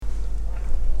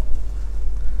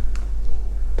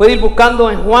Puede ir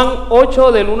buscando en Juan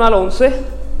 8 del 1 al 11.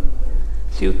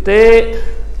 Si usted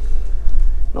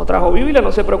no trajo Biblia,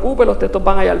 no se preocupe, los textos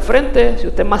van allá al frente. Si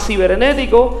usted es más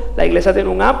cibernético, la iglesia tiene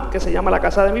un app que se llama La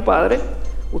Casa de mi Padre.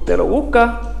 Usted lo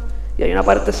busca y hay una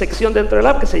sección dentro del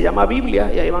app que se llama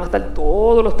Biblia y ahí van a estar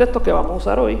todos los textos que vamos a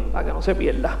usar hoy para que no se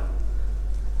pierda.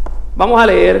 Vamos a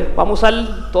leer, vamos a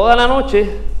usar toda la noche,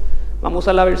 vamos a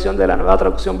usar la versión de la Nueva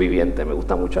Traducción Viviente, me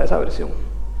gusta mucho esa versión.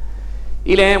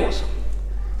 Y leemos,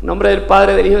 en nombre del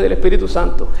Padre, del Hijo y del Espíritu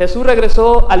Santo. Jesús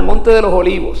regresó al Monte de los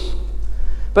Olivos,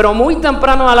 pero muy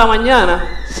temprano a la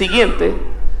mañana siguiente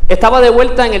estaba de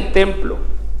vuelta en el templo.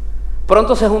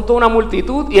 Pronto se juntó una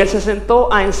multitud y él se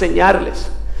sentó a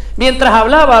enseñarles. Mientras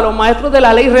hablaba, los maestros de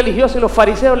la ley religiosa y los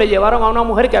fariseos le llevaron a una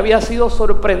mujer que había sido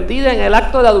sorprendida en el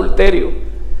acto de adulterio.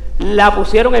 La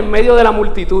pusieron en medio de la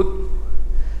multitud.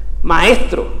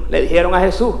 Maestro, le dijeron a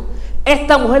Jesús,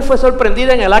 esta mujer fue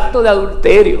sorprendida en el acto de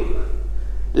adulterio.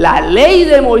 La ley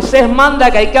de Moisés manda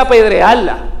que hay que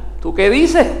apedrearla. ¿Tú qué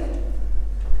dices?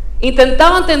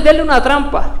 Intentaban tenderle una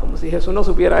trampa, como si Jesús no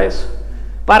supiera eso,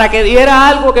 para que diera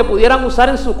algo que pudieran usar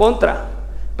en su contra.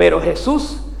 Pero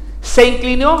Jesús se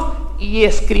inclinó y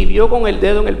escribió con el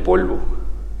dedo en el polvo.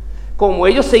 Como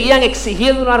ellos seguían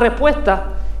exigiendo una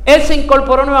respuesta, él se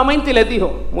incorporó nuevamente y les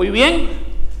dijo, muy bien,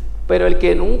 pero el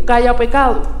que nunca haya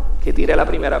pecado, que tire la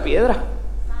primera piedra.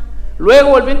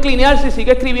 Luego volvió a inclinarse y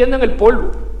sigue escribiendo en el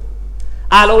polvo.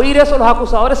 Al oír eso, los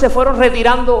acusadores se fueron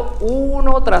retirando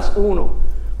uno tras uno,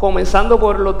 comenzando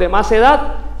por los de más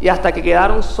edad y hasta que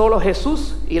quedaron solo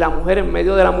Jesús y la mujer en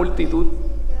medio de la multitud.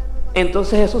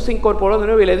 Entonces Jesús se incorporó de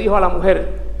nuevo y le dijo a la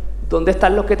mujer, ¿dónde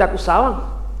están los que te acusaban?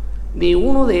 Ni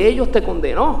uno de ellos te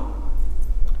condenó.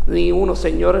 Ni uno,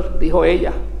 Señor, dijo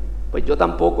ella. Pues yo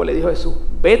tampoco, le dijo Jesús,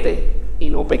 vete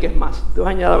y no peques más. Dios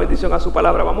añada bendición a su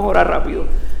palabra. Vamos a orar rápido.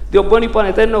 Dios bueno y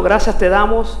Padre eterno, gracias te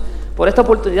damos por esta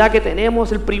oportunidad que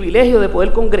tenemos, el privilegio de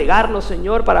poder congregarnos,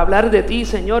 Señor, para hablar de ti,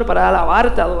 Señor, para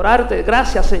alabarte, adorarte.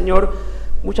 Gracias, Señor.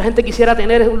 Mucha gente quisiera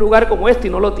tener un lugar como este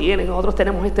y no lo tiene. Nosotros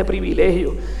tenemos este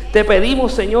privilegio. Te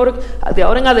pedimos, Señor, de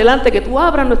ahora en adelante que tú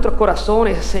abras nuestros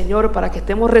corazones, Señor, para que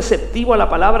estemos receptivos a la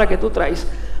palabra que tú traes.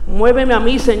 Muéveme a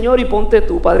mí, Señor, y ponte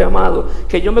tú, Padre amado,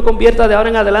 que yo me convierta de ahora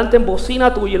en adelante en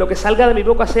bocina tuya y lo que salga de mi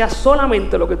boca sea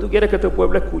solamente lo que tú quieres que tu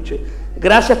pueblo escuche.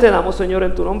 Gracias te damos, Señor,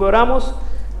 en tu nombre oramos.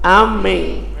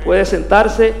 Amén. Puede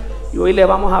sentarse y hoy le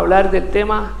vamos a hablar del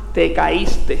tema Te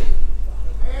caíste.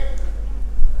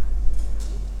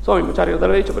 Eso mismo, Charly, no te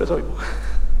lo he dicho, pero eso mismo.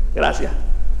 Gracias.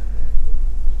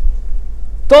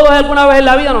 Todos alguna vez en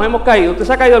la vida nos hemos caído. Usted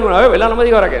se ha caído alguna vez, ¿verdad? No me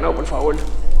diga ahora que no, por favor.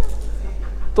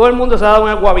 Todo el mundo se ha dado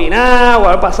una guabinada, o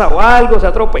ha pasado algo, se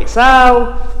ha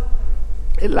tropezado.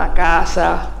 En la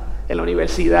casa, en la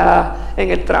universidad, en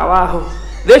el trabajo.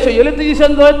 De hecho, yo le estoy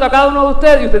diciendo esto a cada uno de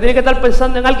ustedes y usted tiene que estar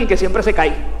pensando en alguien que siempre se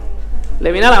cae.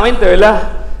 Le viene a la mente, ¿verdad?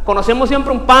 Conocemos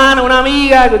siempre un pana, una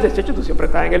amiga, que dice, Checho, tú siempre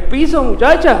estás en el piso,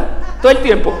 muchacha, todo el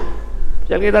tiempo.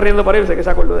 Si alguien está riendo por ahí, sé que se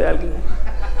acordó de alguien.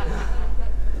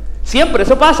 Siempre,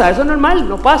 eso pasa, eso es normal,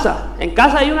 nos pasa. En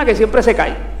casa hay una que siempre se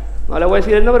cae. No le voy a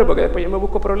decir el nombre porque después yo me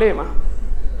busco problemas.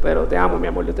 Pero te amo, mi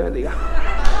amor, Dios te bendiga.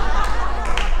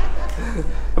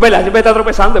 Es verdad, siempre está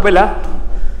tropezando, es verdad.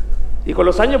 Y con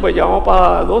los años, pues llevamos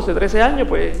para 12, 13 años,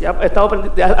 pues ya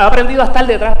ha aprendido a estar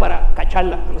detrás para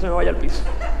cacharla, que no se me vaya al piso.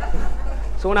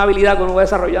 Es una habilidad que uno va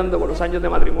desarrollando con los años de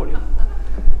matrimonio.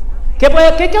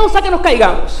 ¿Qué causa que nos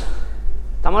caigamos?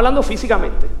 Estamos hablando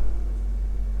físicamente.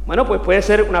 Bueno, pues puede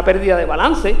ser una pérdida de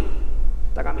balance.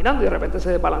 Está caminando y de repente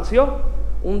se desbalanceó.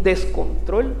 Un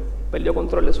descontrol, perdió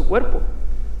control de su cuerpo.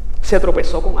 Se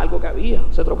tropezó con algo que había,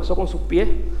 se tropezó con sus pies.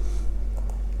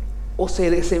 O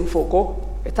se desenfocó.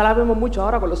 Esta la vemos mucho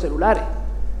ahora con los celulares.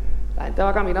 La gente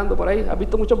va caminando por ahí. Has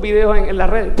visto muchos videos en las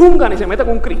redes. ¡Pungan! Y se mete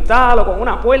con un cristal o con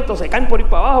una puerta o se caen por ir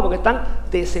para abajo porque están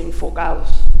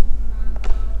desenfocados.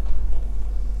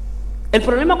 El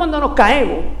problema cuando nos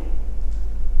caemos,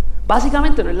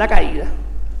 básicamente no es la caída.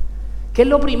 ¿Qué es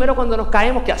lo primero cuando nos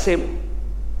caemos que hacemos?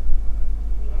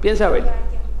 Piensa a ver.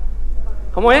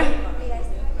 ¿Cómo es?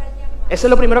 Eso es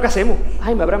lo primero que hacemos.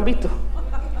 Ay, me habrán visto.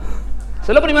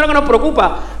 Eso es lo primero que nos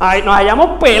preocupa. Ay, nos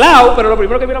hayamos pelado, pero lo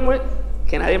primero que miramos es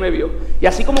que nadie me vio. Y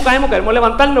así como caemos, queremos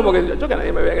levantarnos porque yo que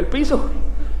nadie me vea en el piso.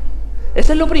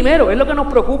 Eso es lo primero, es lo que nos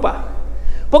preocupa.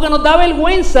 Porque nos da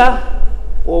vergüenza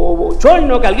o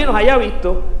bochorno que alguien nos haya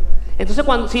visto. Entonces,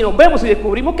 si nos vemos y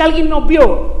descubrimos que alguien nos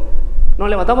vio, nos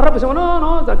levantamos rápido y decimos,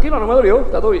 no, tranquilo, no me dolió,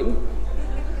 está todo bien.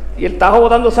 Y el tajo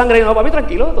botando sangre y no, papi,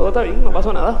 tranquilo, todo está bien, no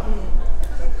pasó nada.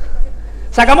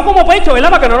 Sacamos como pecho, ¿verdad?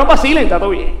 Para que no nos vacilen, está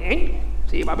todo bien.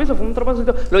 Sí, papi, eso fue un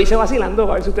tropezito. Lo hice vacilando,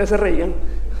 para ver si ustedes se reían.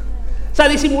 O sea,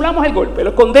 disimulamos el golpe,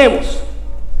 lo escondemos.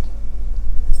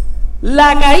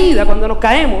 La caída, cuando nos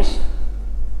caemos,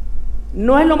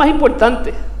 no es lo más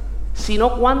importante,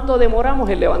 sino cuánto demoramos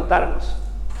en levantarnos.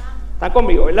 ¿Están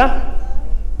conmigo, verdad?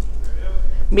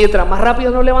 Mientras más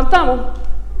rápido nos levantamos,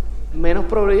 menos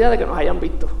probabilidad de que nos hayan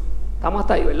visto. Estamos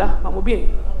hasta ahí, ¿verdad? ¿Vamos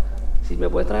bien? Si me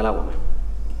puedes traer el agua,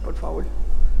 por favor.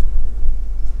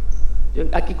 Yo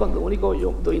aquí cuando único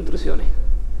yo doy instrucciones.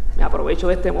 Me aprovecho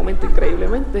de este momento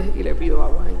increíblemente y le pido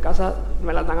agua. En casa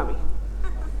me la dan a mí.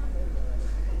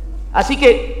 Así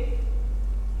que,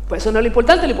 pues eso no es lo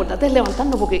importante es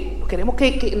levantarnos porque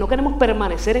no queremos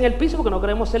permanecer en el piso porque no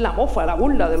queremos ser la mofa, la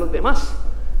burla de los demás.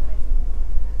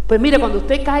 Pues mire, cuando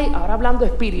usted cae, ahora hablando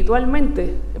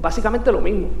espiritualmente, es básicamente lo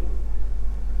mismo.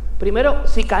 Primero,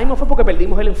 si caímos fue porque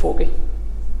perdimos el enfoque.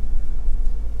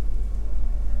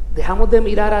 Dejamos de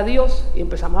mirar a Dios y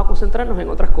empezamos a concentrarnos en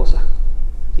otras cosas.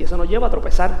 Y eso nos lleva a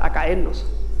tropezar, a caernos.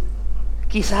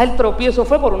 Quizás el tropiezo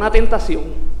fue por una tentación.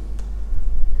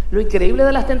 Lo increíble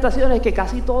de las tentaciones es que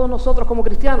casi todos nosotros como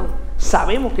cristianos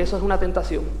sabemos que eso es una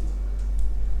tentación.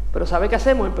 Pero ¿sabe qué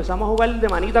hacemos? Empezamos a jugar de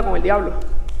manita con el diablo.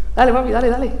 Dale, papi,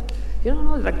 dale. Yo,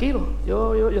 no, tranquilo,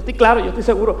 yo estoy claro, yo estoy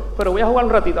seguro, pero voy a jugar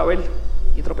un ratito, a ver.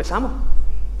 Y tropezamos.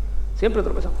 Siempre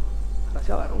tropezamos.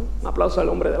 Gracias, varón. Un aplauso al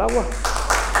hombre del agua.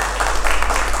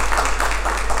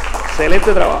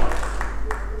 Excelente trabajo.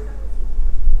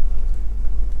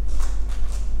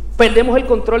 Perdemos el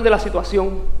control de la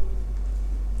situación.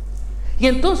 Y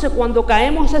entonces cuando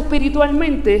caemos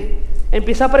espiritualmente,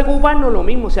 empieza a preocuparnos lo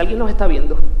mismo si alguien nos está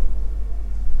viendo.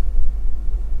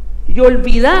 Y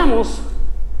olvidamos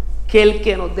que el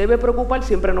que nos debe preocupar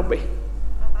siempre nos ve.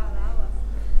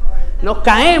 Nos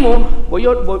caemos, voy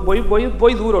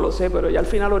duro, lo sé, pero ya al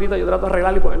final ahorita yo trato de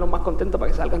arreglarlo y ponerlos más contentos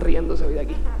para que salgan riéndose hoy de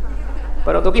aquí.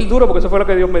 Pero tengo que ir duro porque eso fue lo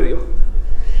que Dios me dio.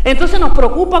 Entonces nos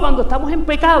preocupa cuando estamos en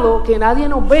pecado que nadie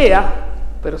nos vea,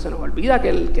 pero se nos olvida que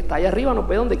el que está allá arriba nos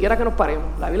ve donde quiera que nos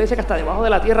paremos. La Biblia dice que hasta debajo de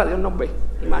la tierra Dios nos ve.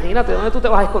 Imagínate, ¿dónde tú te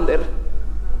vas a esconder?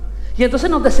 Y entonces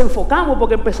nos desenfocamos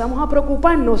porque empezamos a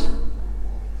preocuparnos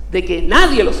de que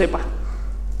nadie lo sepa.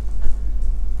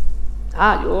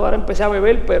 Yo ahora empecé a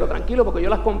beber, pero tranquilo, porque yo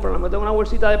las compro, las meto en una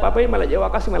bolsita de papel y me las llevo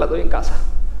a casa y me las doy en casa.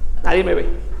 Nadie me ve.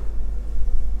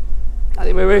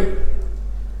 Nadie me ve.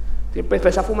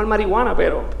 Empecé a fumar marihuana,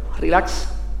 pero relax,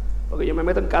 porque yo me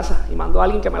meto en casa y mando a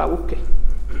alguien que me la busque.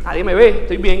 Nadie me ve,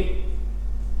 estoy bien.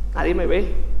 Nadie me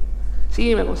ve.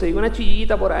 Sí, me conseguí una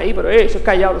chillita por ahí, pero eso es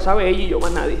callado, lo sabe ella y yo,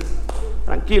 más nadie.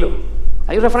 Tranquilo.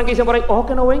 Hay un refrán que dice por ahí, ojos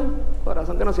que no ven,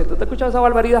 corazón que no siente. ¿Usted ha escuchado esa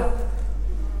barbaridad?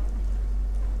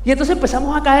 Y entonces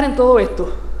empezamos a caer en todo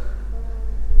esto.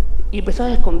 Y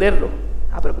empezamos a esconderlo.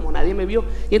 Pero como nadie me vio.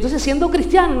 Y entonces siendo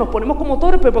cristianos nos ponemos como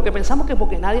torpes porque pensamos que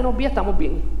porque nadie nos vio estamos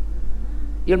bien.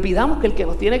 Y olvidamos que el que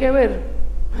nos tiene que ver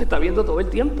nos está viendo todo el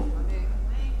tiempo.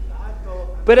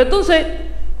 Pero entonces,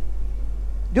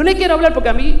 yo le quiero hablar porque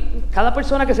a mí, cada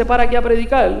persona que se para aquí a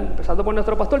predicar, empezando por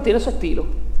nuestro pastor, tiene su estilo.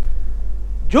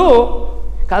 Yo,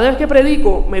 cada vez que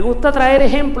predico, me gusta traer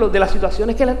ejemplos de las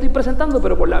situaciones que le estoy presentando,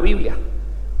 pero por la Biblia.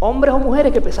 Hombres o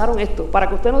mujeres que pasaron esto, para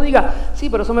que usted no diga, sí,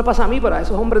 pero eso me pasa a mí, pero a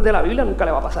esos hombres de la Biblia nunca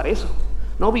le va a pasar eso.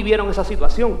 No vivieron esa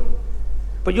situación.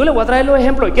 Pues yo les voy a traer los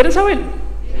ejemplos. ¿Y quieren saber?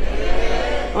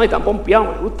 No, y están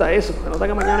pompeados, me gusta eso. Se nota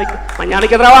que mañana hay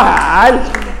que trabajar.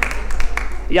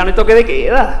 Y ya no hay toque de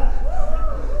queda.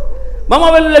 Vamos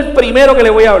a ver el primero que le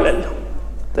voy a hablar.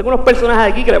 Tengo unos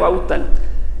personajes aquí que les va a gustar.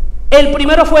 El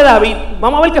primero fue David.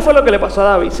 Vamos a ver qué fue lo que le pasó a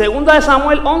David. Segunda de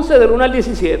Samuel 11, del 1 al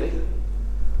 17.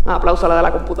 Un aplauso a la de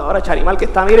la computadora, Charimal, que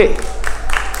está, mire,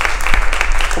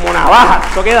 como navaja.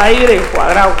 Eso queda ahí, mire,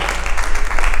 cuadrado.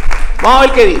 Vamos a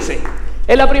ver qué dice.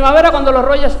 En la primavera, cuando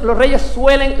los reyes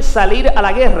suelen salir a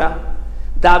la guerra,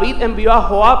 David envió a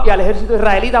Joab y al ejército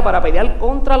israelita para pelear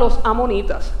contra los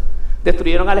amonitas.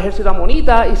 Destruyeron al ejército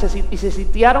amonita y se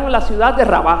sitiaron en la ciudad de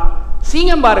Rabá. Sin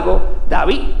embargo,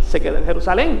 David se quedó en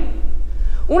Jerusalén.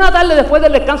 Una tarde después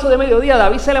del descanso de mediodía,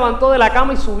 David se levantó de la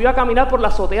cama y subió a caminar por la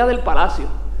azotea del palacio.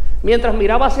 Mientras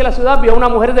miraba hacia la ciudad, vio a una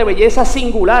mujer de belleza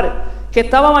singular que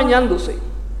estaba bañándose.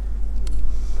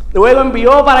 Luego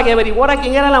envió para que averiguara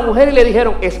quién era la mujer y le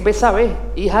dijeron, es Betsabé,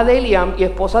 hija de Eliam y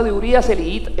esposa de Urías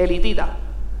elitita.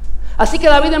 Así que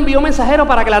David envió mensajeros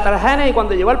para que la trajeran y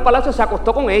cuando llegó al palacio se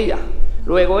acostó con ella.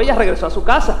 Luego ella regresó a su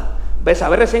casa.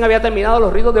 Betsabé recién había terminado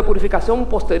los ritos de purificación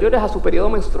posteriores a su periodo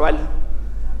menstrual.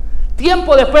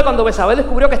 Tiempo después, cuando Betsabé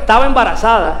descubrió que estaba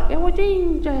embarazada,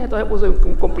 entonces puso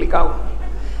complicado.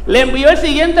 Le envió el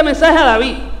siguiente mensaje a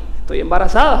David. Estoy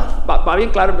embarazada. Va bien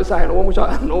claro el mensaje, no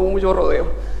hubo mucho rodeo.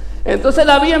 Entonces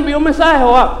David envió un mensaje a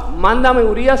Joab. Mándame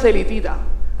Urías elitita.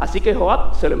 Así que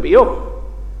Joab se lo envió.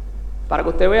 Para que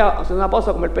usted vea, haciendo una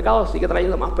pausa, como el pecado sigue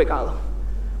trayendo más pecado.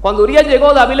 Cuando Urías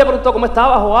llegó, David le preguntó cómo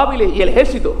estaba Joab y el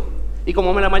ejército. y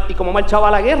cómo marchaba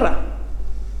a la guerra.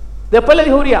 Después le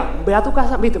dijo a Urías, ve a tu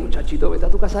casa, viste muchachito, vete a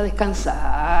tu casa a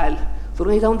descansar. Tú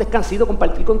necesitas un descansito,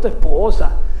 compartir con tu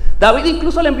esposa. David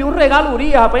incluso le envió un regalo a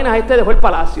Urías apenas dejó el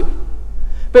palacio.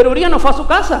 Pero Urías no fue a su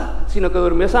casa, sino que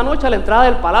durmió esa noche a la entrada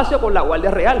del palacio con la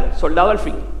guardia real, soldado al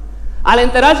fin. Al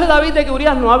enterarse David de que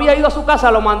Urías no había ido a su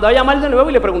casa, lo mandó a llamar de nuevo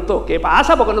y le preguntó, ¿qué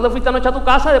pasa? ¿Por qué no te fuiste anoche a tu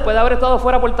casa después de haber estado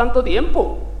fuera por tanto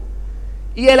tiempo?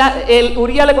 Y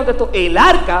Urías le contestó, el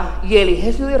arca y el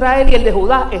ejército de Israel y el de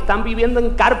Judá están viviendo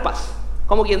en carpas.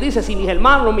 Como quien dice, si mis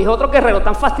hermanos, mis otros guerreros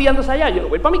están fastidiándose allá, yo no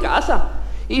voy para mi casa.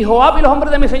 Y Joab y los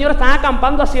hombres de mi señor están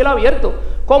acampando a cielo abierto.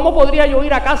 ¿Cómo podría yo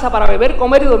ir a casa para beber,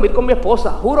 comer y dormir con mi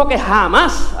esposa? Juro que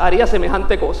jamás haría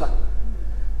semejante cosa.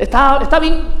 Está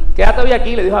bien, quédate hoy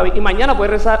aquí, le dijo David, y mañana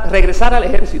puedes regresar al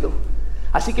ejército.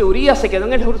 Así que Urías se quedó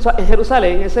en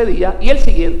Jerusalén ese día y el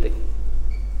siguiente.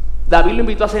 David lo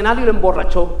invitó a cenar y lo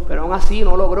emborrachó, pero aún así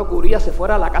no logró que Urías se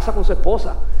fuera a la casa con su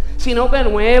esposa, sino que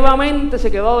nuevamente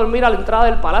se quedó a dormir a la entrada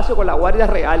del palacio con la guardia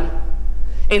real.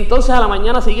 Entonces a la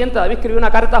mañana siguiente David escribió una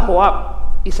carta a Joab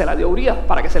y se la dio a Urías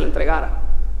para que se la entregara.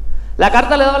 La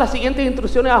carta le daba las siguientes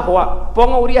instrucciones a Joab: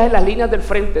 ponga a Urías en las líneas del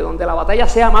frente donde la batalla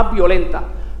sea más violenta,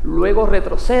 luego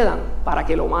retrocedan para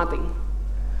que lo maten.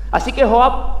 Así que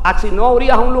Joab asignó a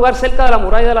Urías a un lugar cerca de la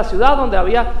muralla de la ciudad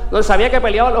donde sabía que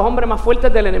peleaban los hombres más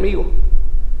fuertes del enemigo.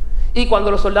 Y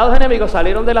cuando los soldados enemigos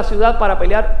salieron de la ciudad para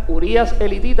pelear, Urías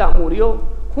elitita murió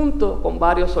junto con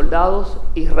varios soldados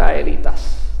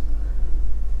israelitas.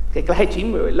 Qué clase de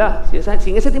chisme, ¿verdad? Si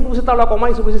en ese tiempo hubiese estado hablando con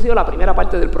más, eso hubiese sido la primera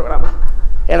parte del programa.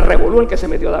 El revolú en que se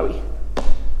metió David.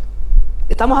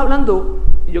 Estamos hablando,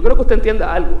 y yo creo que usted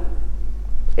entienda algo.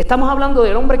 Estamos hablando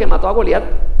del hombre que mató a Goliat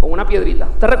con una piedrita.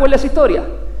 ¿Usted recuerda esa historia?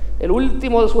 El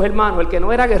último de sus hermanos, el que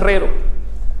no era guerrero,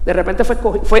 de repente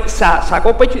sacó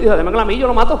pecho y dijo, deme a mí, yo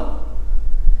lo mato.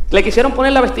 Le quisieron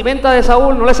poner la vestimenta de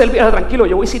Saúl, no le servía, tranquilo,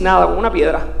 yo voy sin nada, con una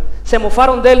piedra. Se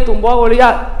mofaron de él, tumbó a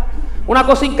Goliat. Una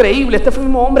cosa increíble, este fue el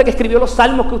mismo hombre que escribió los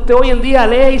salmos que usted hoy en día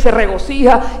lee y se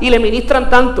regocija y le ministran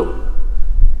tanto.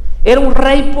 Era un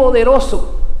rey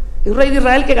poderoso, un rey de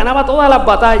Israel que ganaba todas las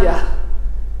batallas.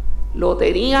 Lo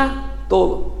tenía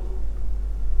todo.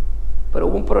 Pero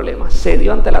hubo un problema,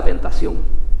 cedió ante la tentación,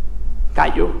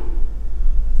 cayó.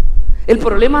 El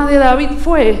problema de David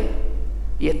fue,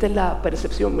 y esta es la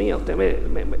percepción mía, usted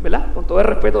 ¿verdad? Con todo el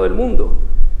respeto del mundo,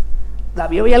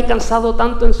 David había alcanzado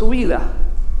tanto en su vida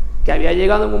que había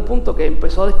llegado en un punto que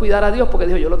empezó a descuidar a Dios porque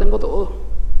dijo, yo lo tengo todo.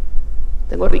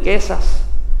 Tengo riquezas,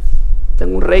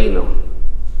 tengo un reino,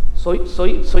 soy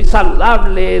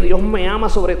saludable, Dios me ama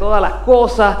sobre todas las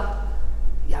cosas.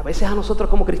 Y a veces a nosotros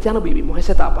como cristianos vivimos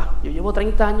esa etapa. Yo llevo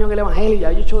 30 años en el evangelio,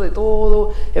 ya he hecho de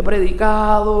todo, he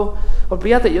predicado.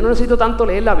 Olvídate, yo no necesito tanto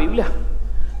leer la Biblia,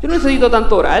 yo no necesito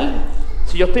tanto orar.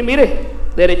 Si yo estoy, mire,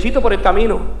 derechito por el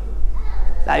camino.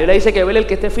 La Biblia dice que vele el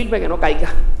que esté firme que no caiga.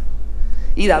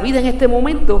 Y David en este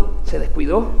momento se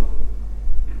descuidó.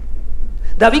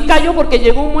 David cayó porque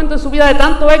llegó un momento en su vida de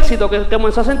tanto éxito que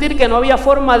comenzó a sentir que no había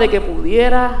forma de que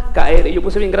pudiera caer. Y yo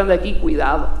puse bien grande aquí,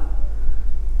 cuidado.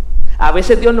 A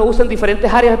veces Dios nos usa en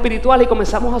diferentes áreas espirituales y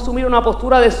comenzamos a asumir una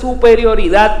postura de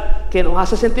superioridad que nos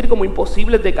hace sentir como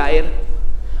imposibles de caer.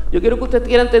 Yo quiero que usted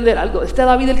quiera entender algo. Este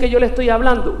David del que yo le estoy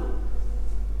hablando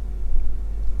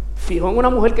fijó en una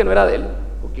mujer que no era de él.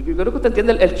 Porque yo quiero que usted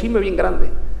entienda el chisme bien grande.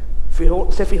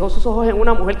 Se fijó sus ojos en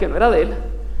una mujer que no era de él,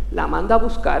 la manda a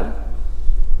buscar,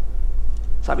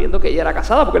 sabiendo que ella era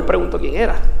casada, porque él preguntó quién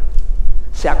era.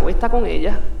 Se acuesta con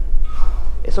ella.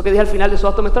 Eso que dije al final de su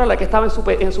acto menstrual, la que estaba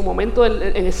en su momento,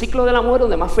 en el ciclo de la mujer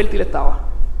donde más fértil estaba.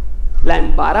 La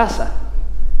embaraza.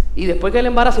 Y después que la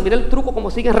embaraza, mira el truco como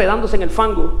sigue enredándose en el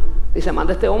fango. Dice,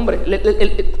 manda a este hombre.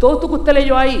 Todo esto que usted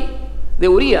leyó ahí de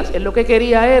Urías, él lo que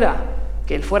quería era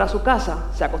que él fuera a su casa,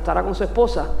 se acostara con su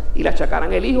esposa y le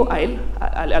achacaran el hijo a él,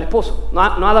 al esposo, no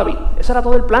a David. Ese era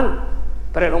todo el plan.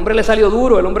 Pero el hombre le salió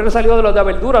duro, el hombre le salió de los de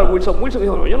abertura, al Wilson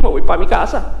dijo, no, yo no me voy para mi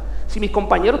casa. Si mis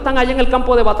compañeros están allá en el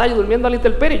campo de batalla durmiendo a la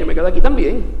intemperie, yo me quedo aquí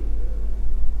también.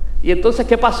 Y entonces,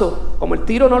 ¿qué pasó? Como el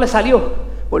tiro no le salió,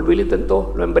 volvió y lo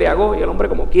intentó, lo embriagó, y el hombre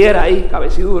como quiera ahí,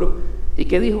 cabeciduro. ¿Y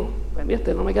qué dijo? Pues mira,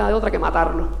 no me queda de otra que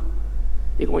matarlo.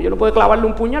 Y como yo no puedo clavarle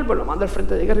un puñal, pues lo manda al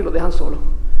frente de guerra y lo dejan solo.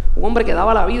 Un hombre que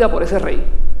daba la vida por ese rey.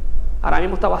 Ahora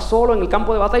mismo estaba solo en el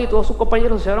campo de batalla y todos sus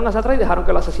compañeros se echaron hacia atrás y dejaron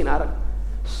que lo asesinaran.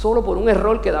 Solo por un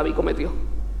error que David cometió.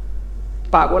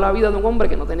 Pagó la vida de un hombre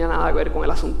que no tenía nada que ver con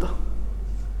el asunto.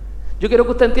 Yo quiero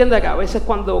que usted entienda que a veces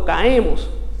cuando caemos,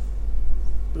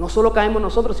 no solo caemos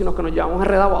nosotros, sino que nos llevamos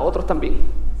enredados a otros también.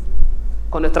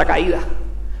 Con nuestra caída.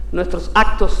 Nuestros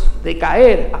actos de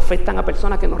caer afectan a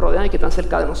personas que nos rodean y que están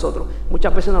cerca de nosotros.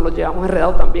 Muchas veces nos los llevamos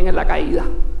enredados también en la caída.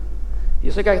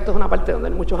 Yo sé que esto es una parte donde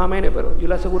hay muchos amenes, pero yo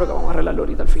le aseguro que vamos a arreglarlo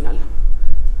ahorita al final.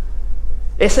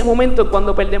 Ese momento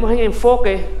cuando perdemos en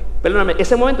enfoque, perdóname,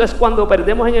 ese momento es cuando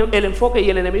perdemos en el enfoque y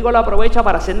el enemigo lo aprovecha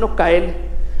para hacernos caer.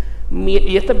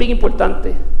 Y esto es bien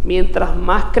importante. Mientras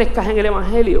más crezcas en el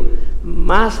Evangelio,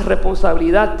 más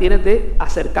responsabilidad tienes de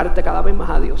acercarte cada vez más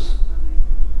a Dios.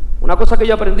 Una cosa que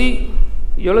yo aprendí,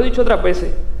 y yo lo he dicho otras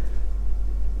veces,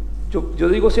 yo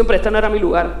digo siempre, este no era mi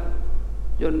lugar.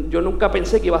 Yo nunca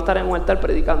pensé que iba a estar en un altar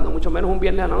predicando, mucho menos un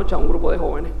viernes a la noche a un grupo de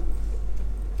jóvenes.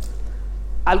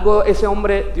 Algo ese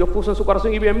hombre, Dios puso en su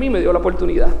corazón y vio en mí, me dio la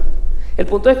oportunidad. El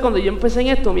punto es que cuando yo empecé en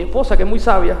esto, mi esposa, que es muy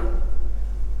sabia,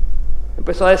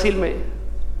 empezó a decirme,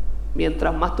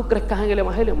 mientras más tú crezcas en el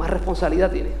Evangelio, más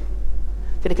responsabilidad tienes.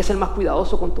 Tienes que ser más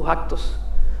cuidadoso con tus actos,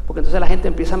 porque entonces la gente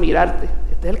empieza a mirarte.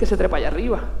 Este es el que se trepa allá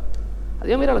arriba.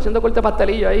 Adiós, míralo, haciendo corte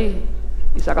pastelillo ahí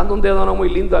y sacando un dedo no muy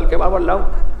lindo al que va al lado.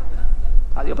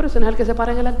 Adiós, pero ese no es el que se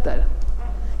para en el altar.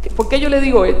 ¿Por qué yo le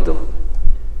digo esto?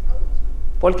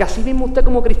 Porque así mismo usted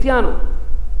como cristiano,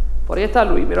 por ahí está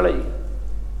Luis, míralo allí.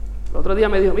 El otro día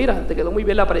me dijo, mira, te quedó muy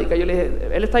bien la predica. Yo le dije,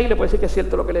 él está ahí, le puede decir que es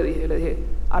cierto lo que le dije. Le dije,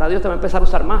 ahora Dios te va a empezar a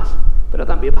usar más, pero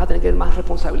también vas a tener que tener más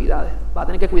responsabilidades, vas a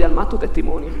tener que cuidar más tu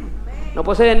testimonio. No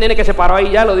puede ser el nene que se paró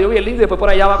ahí ya, lo dio bien lindo, y después por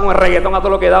allá va con el reggaetón a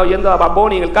todo lo que da, oyendo a Bad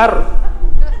Bunny en el carro.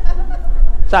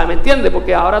 ¿Sabes? ¿Me entiendes?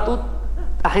 Porque ahora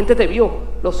la gente te vio,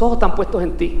 los ojos están puestos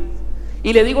en ti.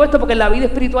 Y le digo esto porque en la vida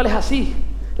espiritual es así.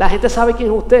 La gente sabe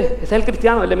quién es usted. Ese es el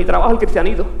cristiano, el de mi trabajo, el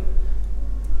cristianito.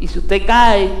 Y si usted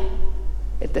cae,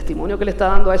 el testimonio que le está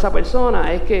dando a esa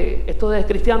persona es que esto de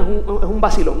cristiano es un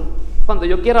vacilón. Cuando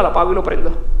yo quiera lo apago y lo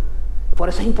prendo. Por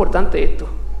eso es importante esto.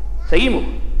 ¿Seguimos?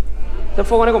 Se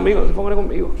enfogone conmigo.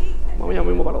 Vamos ya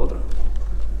mismo para lo otro.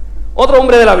 Otro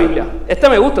hombre de la Biblia. Este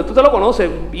me gusta, tú te lo conoces,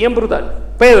 bien brutal.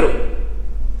 Pedro.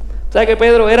 ¿Sabes que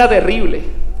Pedro era terrible?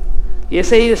 Y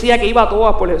ese decía que iba a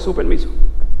todas por Jesús, permiso.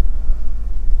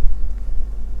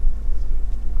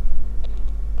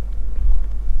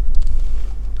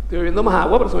 Estoy bebiendo más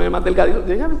agua, pero se me ve más delgadito.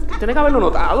 Tiene que haberlo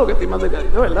notado que estoy más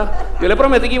delgadito, ¿verdad? Yo le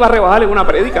prometí que iba a rebajar en una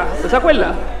prédica. ¿Usted se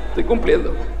acuerda? Estoy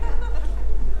cumpliendo.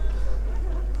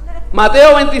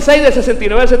 Mateo 26, del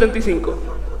 69 al 75.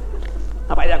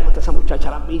 Para allá, cómo está esa muchacha,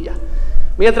 las millas.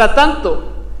 Mientras tanto,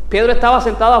 Pedro estaba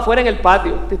sentado afuera en el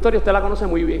patio. Esta historia usted la conoce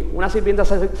muy bien. Una sirvienta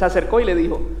se acercó y le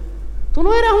dijo, ¿tú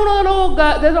no eras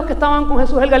uno de los que estaban con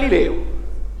Jesús el Galileo?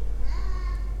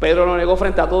 Pedro lo negó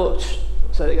frente a todos.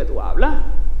 No sé de qué tú hablas.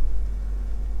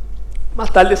 Más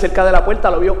tarde, cerca de la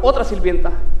puerta, lo vio otra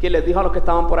sirvienta, quien les dijo a los que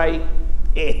estaban por ahí,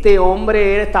 este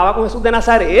hombre estaba con Jesús de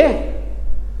Nazaret.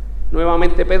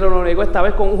 Nuevamente Pedro lo negó, esta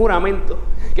vez con un juramento.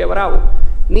 ¡Qué bravo!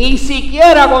 Ni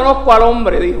siquiera conozco al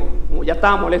hombre, dijo. Como ya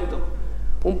estaba molesto.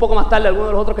 Un poco más tarde, algunos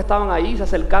de los otros que estaban allí se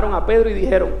acercaron a Pedro y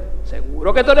dijeron,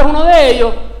 ¿seguro que tú eres uno de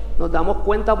ellos? Nos damos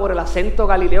cuenta por el acento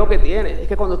galileo que tiene. Es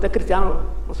que cuando usted es cristiano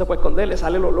no se puede esconder, le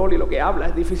sale el olor y lo que habla,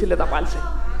 es difícil de taparse.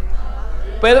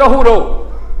 Pedro juró,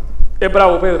 es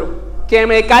bravo Pedro, que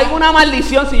me caiga una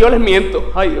maldición si yo les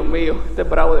miento. Ay, Dios mío, este es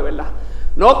bravo de verdad.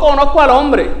 No conozco al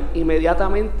hombre.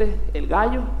 Inmediatamente el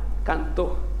gallo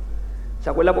cantó. ¿Se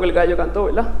acuerda por qué el gallo cantó,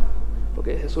 verdad?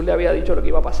 Porque Jesús le había dicho lo que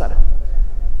iba a pasar.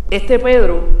 Este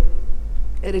Pedro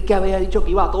era el que había dicho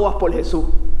que iba a todas por Jesús.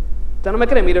 ¿Usted no me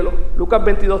cree? Mírelo. Lucas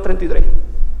 22, 33.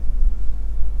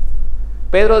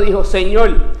 Pedro dijo,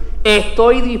 Señor,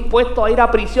 estoy dispuesto a ir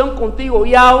a prisión contigo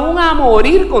y aún a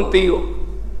morir contigo.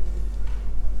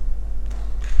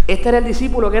 Este era el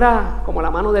discípulo que era como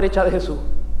la mano derecha de Jesús.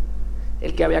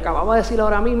 El que acababa de decir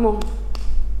ahora mismo,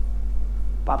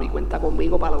 papi, cuenta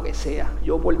conmigo para lo que sea.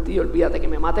 Yo por ti, olvídate, que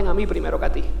me maten a mí primero que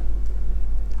a ti.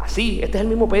 Así, este es el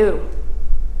mismo Pedro.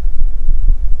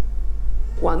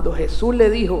 Cuando Jesús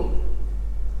le dijo,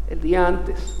 el día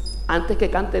antes que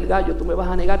cante el gallo, tú me vas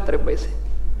a negar 3 veces.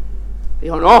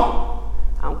 Dijo, no,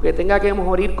 aunque tenga que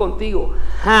morir contigo,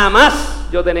 jamás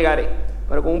yo te negaré.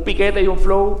 Pero con un piquete y un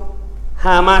flow,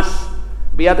 jamás.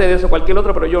 Olvídate de eso, cualquier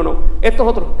otro, pero yo no. Estos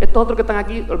otros que están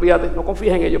aquí, olvídate, no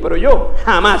confíes en ellos, pero yo,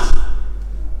 jamás.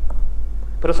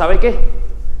 Pero ¿sabe qué?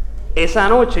 Esa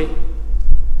noche,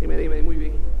 dime, muy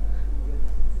bien,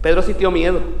 Pedro sintió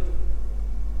miedo.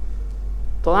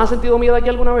 ¿Todos han sentido miedo aquí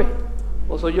alguna vez?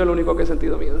 ¿O soy yo el único que he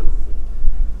sentido miedo?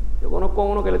 Yo conozco a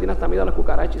uno que le tiene hasta miedo a las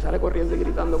cucarachas y sale corriendo y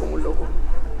gritando como un loco.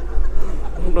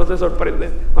 No se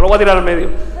sorprende. No lo voy a tirar al medio.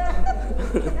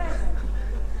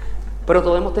 Pero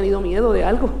todos hemos tenido miedo de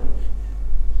algo.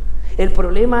 El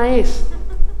problema es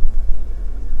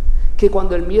que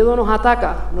cuando el miedo nos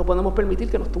ataca, no podemos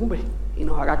permitir que nos tumbe y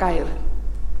nos haga caer.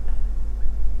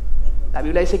 La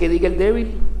Biblia dice que diga el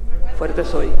débil, fuerte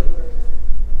soy.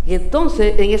 Y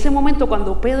entonces, en ese momento,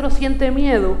 cuando Pedro siente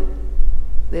miedo,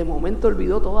 de momento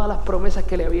olvidó todas las promesas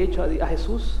que le había hecho a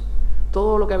Jesús,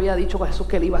 todo lo que había dicho con Jesús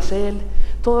que él iba a hacer,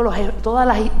 todas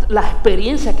las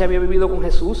experiencias que había vivido con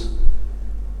Jesús,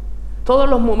 todos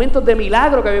los momentos de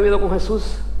milagro que había vivido con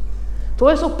Jesús,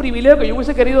 todos esos privilegios que yo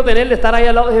hubiese querido tener de estar ahí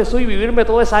al lado de Jesús y vivirme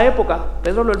toda esa época.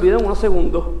 Pedro lo olvidó en unos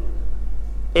segundos.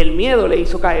 El miedo le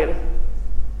hizo caer.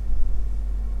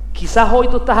 Quizás hoy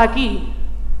tú estás aquí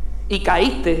y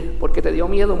caíste porque te dio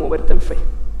miedo moverte en fe.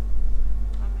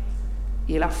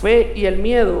 Y la fe y el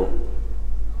miedo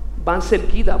van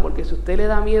cerquita, porque si usted le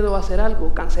da miedo a hacer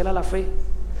algo, cancela la fe,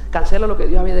 cancela lo que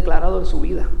Dios había declarado en su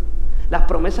vida. Las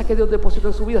promesas que Dios depositó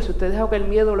en su vida, si usted deja que el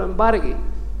miedo lo embargue,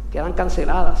 quedan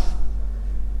canceladas.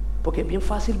 Porque es bien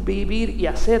fácil vivir y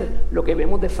hacer lo que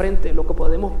vemos de frente, lo que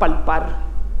podemos palpar.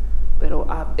 Pero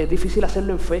es difícil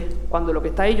hacerlo en fe, cuando lo que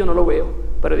está ahí yo no lo veo.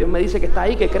 Pero Dios me dice que está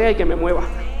ahí, que crea y que me mueva.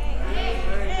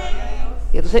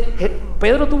 Y entonces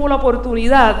Pedro tuvo la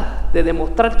oportunidad de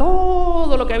demostrar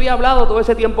todo lo que había hablado todo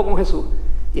ese tiempo con Jesús.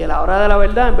 Y a la hora de la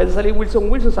verdad, en vez de salir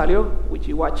Wilson, salió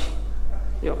Wichiwachi.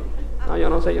 Yo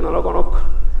no sé, yo no lo conozco.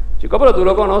 Chico, pero tú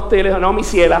lo conoces. Y le dijo, no, mi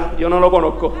ciela, yo no lo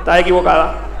conozco, estás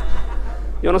equivocada.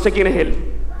 Yo no sé quién es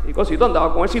él. Chico, si tú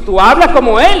andabas con él, si tú hablas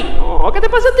como él. No, ¿qué te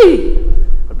pasa a ti?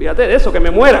 Olvídate de eso, que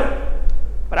me muera.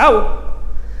 Bravo.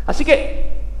 Así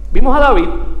que vimos a David,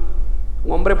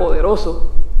 un hombre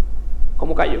poderoso,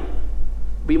 cómo cayó.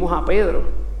 Vimos a Pedro,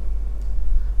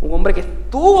 un hombre que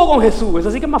estuvo con Jesús,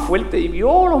 ese sí que es más fuerte, y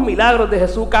vio los milagros de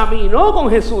Jesús, caminó con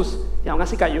Jesús, y aún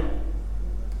así cayó.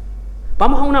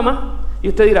 Vamos a una más, y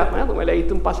usted dirá, bueno, tú me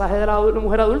leíste un pasaje de la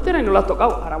mujer adúltera y no lo has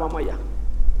tocado, ahora vamos allá.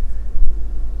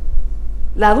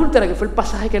 La adúltera, que fue el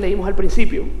pasaje que leímos al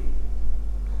principio,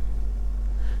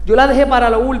 yo la dejé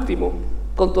para lo último,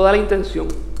 con toda la intención,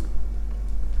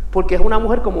 porque es una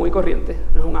mujer común y corriente,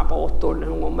 no es un apóstol, no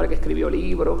es un hombre que escribió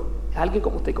libros, es alguien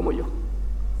como usted y como yo,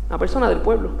 una persona del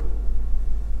pueblo.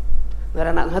 No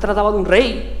era nada, no se trataba de un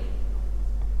rey,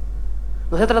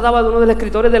 no se trataba de uno de los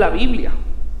escritores de la Biblia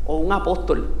o un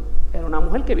apóstol, era una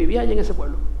mujer que vivía allí en ese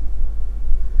pueblo.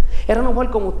 Era una mujer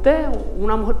como usted o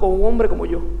una mujer como un hombre como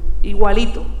yo,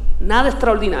 igualito, nada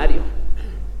extraordinario.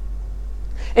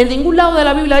 En ningún lado de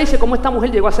la Biblia dice cómo esta mujer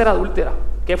llegó a ser adúltera,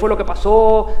 qué fue lo que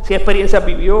pasó, si experiencias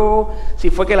vivió, si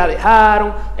fue que la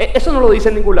dejaron. Eso no lo dice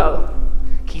en ningún lado.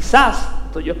 Quizás,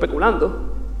 estoy yo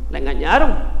especulando, la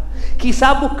engañaron.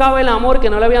 Quizás buscaba el amor que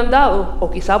no le habían dado,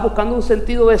 o quizás buscando un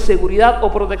sentido de seguridad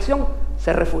o protección,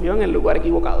 se refugió en el lugar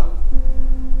equivocado.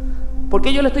 ¿Por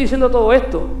qué yo le estoy diciendo todo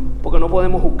esto? Porque no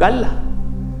podemos juzgarla.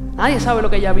 Nadie sabe lo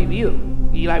que ella ha vivido,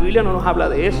 y la Biblia no nos habla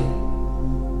de eso.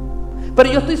 Pero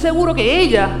yo estoy seguro que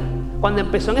ella, cuando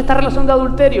empezó en esta relación de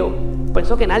adulterio,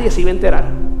 pensó que nadie se iba a enterar.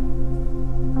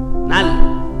 Nadie.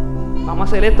 Vamos a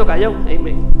hacer esto callado.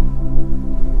 Amén.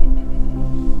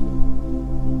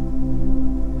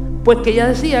 Pues que ella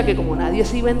decía que como nadie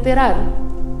se iba a enterar,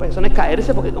 pues eso no es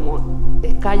caerse, porque como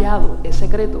es callado, es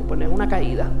secreto, pues no es una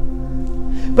caída.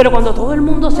 Pero cuando todo el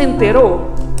mundo se enteró,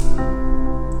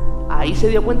 ahí se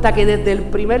dio cuenta que desde el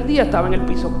primer día estaba en el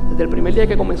piso, desde el primer día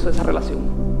que comenzó esa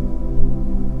relación.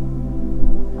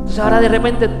 Entonces ahora de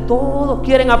repente todos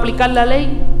quieren aplicar la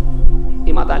ley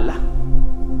y matarla.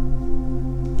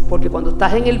 Porque cuando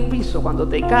estás en el piso, cuando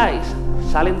te caes,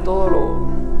 salen todos los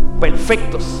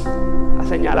perfectos a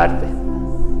señalarte.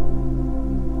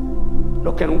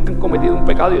 Los que nunca han cometido un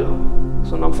pecado,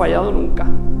 esos no han fallado nunca.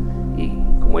 Y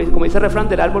como dice el refrán,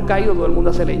 del árbol caído todo el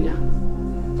mundo hace leña.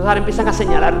 Entonces ahora empiezan a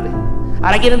señalarte.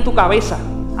 Ahora quieren tu cabeza.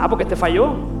 Porque te falló.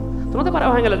 Tú no te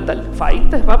parabas en el altar.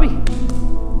 Faíste, papi.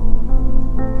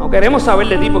 No queremos saber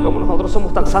de ti, porque como nosotros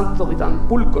somos tan santos y tan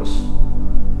pulcros,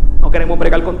 no queremos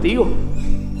bregar contigo.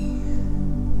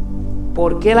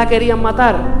 ¿Por qué la querían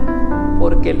matar?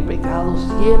 Porque el pecado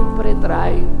siempre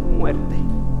trae muerte.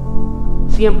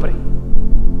 Siempre.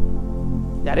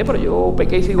 Ya haré, pero yo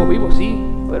pequé y sigo vivo, sí,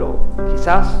 pero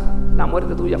quizás la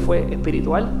muerte tuya fue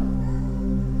espiritual.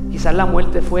 Quizás la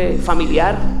muerte fue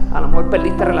familiar. A lo mejor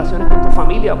perdiste relaciones con tu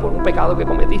familia por un pecado que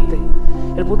cometiste.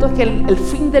 El punto es que el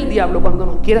fin del diablo, cuando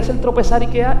nos quiere hacer tropezar y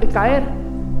caer,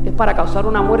 es para causar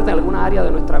una muerte en alguna área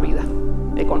de nuestra vida,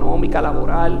 económica,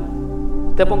 laboral.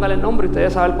 Usted póngale el nombre y usted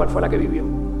debe saber cuál fue la que vivió.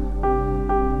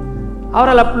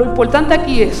 Ahora, lo importante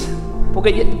aquí es,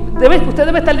 porque usted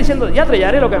debe estar diciendo, ya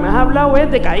lo que me has hablado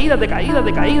es de caídas.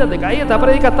 Esta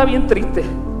predica está bien triste.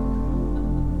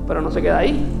 Pero no se queda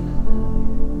ahí.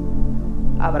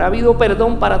 ¿Habrá habido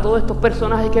perdón para todos estos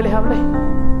personajes que les hablé?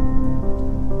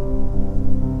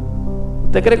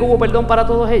 ¿Usted cree que hubo perdón para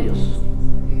todos ellos?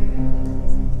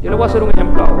 Yo les voy a hacer un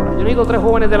ejemplo ahora. Yo necesito 3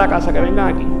 jóvenes de la casa que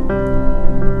vengan aquí.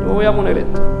 Yo me voy a poner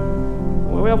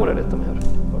esto. mejor,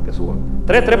 porque suban.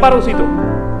 3 varoncitos.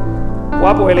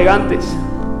 Guapos, elegantes.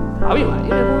 Javi,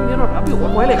 vinieron rápido,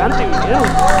 guapos, elegantes, vinieron.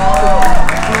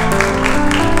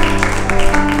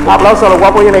 Un aplauso a los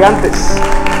guapos y elegantes.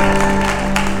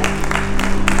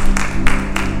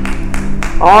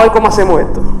 Vamos a ver cómo hacemos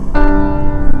esto.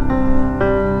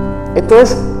 Esto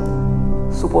es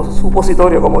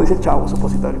supositorio, como dice el chavo,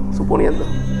 supositorio, suponiendo.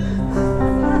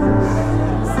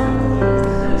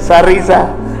 Esa risa.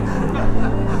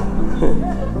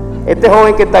 Este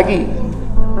joven que está aquí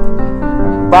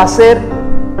va a ser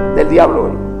del diablo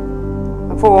hoy.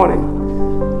 En fogones.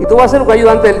 Y tú vas a ser un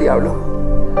ayudante del diablo.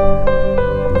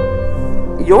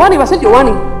 Y Giovanni va a ser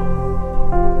Giovanni,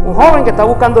 un joven que está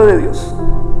buscando de Dios.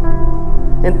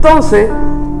 Entonces,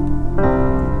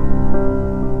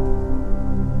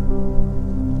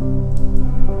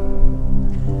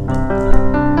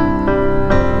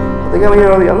 que me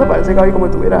iba olvidando, parece que había como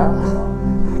estuviera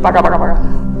para acá.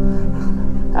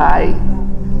 Ahí.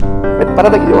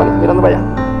 Párate aquí, Giovanni, mirando para allá.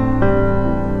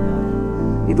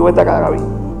 Y tú vete acá, Gaby.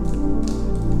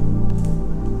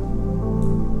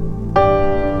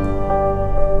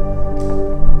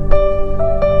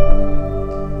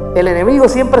 El enemigo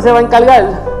siempre se va a encargar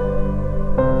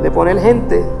de poner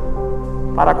gente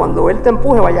para cuando él te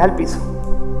empuje vayas al piso.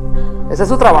 Ese es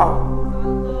su trabajo.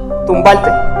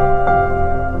 Tumbarte.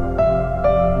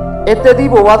 Este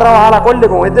tipo va a trabajar acorde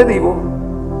con este tipo,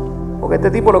 porque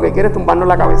este tipo lo que quiere es tumbarnos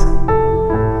la cabeza.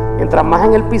 Mientras más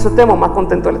en el piso estemos, más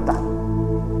contento él está.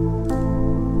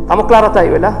 ¿Estamos claros hasta ahí,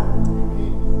 verdad?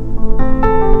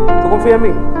 ¿Tú confías en mí?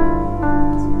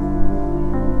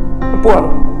 Empújalo.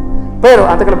 Pero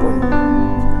antes que lo empuje,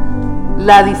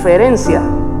 la diferencia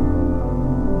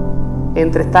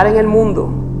entre estar en el mundo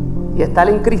y estar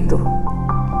en Cristo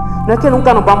no es que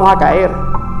nunca nos vamos a caer.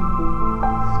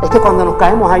 Es que cuando nos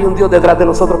caemos hay un Dios detrás de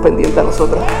nosotros, pendiente a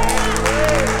nosotros.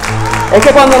 Es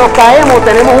que cuando nos caemos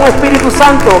tenemos un Espíritu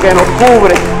Santo que nos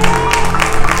cubre.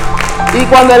 Y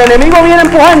cuando el enemigo viene a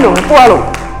empujarnos, empújalo.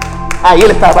 Ahí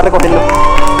él está para recogerlo.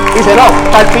 Dice,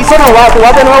 no, para el piso no va, tú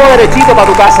vas de nuevo derechito para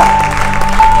tu casa.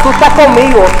 Tú estás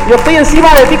conmigo, yo estoy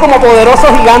encima de ti como poderoso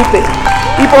gigante.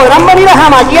 Y podrán venir a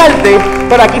jamaquearte,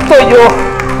 pero aquí estoy yo.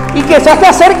 Y quizás te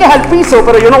acerques al piso,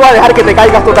 pero yo no voy a dejar que te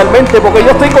caigas totalmente, porque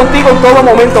yo estoy contigo en todo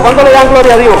momento. ¿Cuándo le dan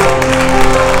gloria a Dios?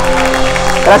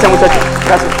 Gracias, muchachos.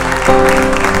 Gracias.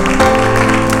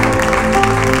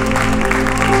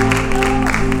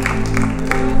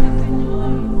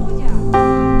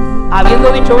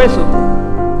 Habiendo dicho eso,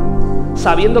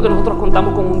 sabiendo que nosotros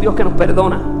contamos con un Dios que nos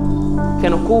perdona, que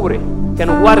nos cubre, que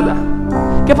nos guarda.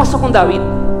 ¿Qué pasó con David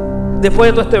después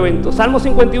de todo este evento? Salmo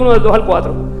 51 del 2 al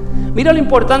 4. Mira lo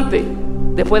importante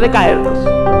después de caernos.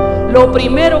 Lo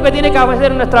primero que tiene que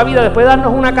hacer en nuestra vida después de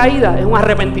darnos una caída es un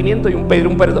arrepentimiento y pedir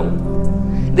un perdón.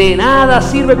 De nada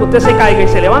sirve que usted se caiga y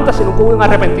se levanta si no hubo un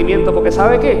arrepentimiento, porque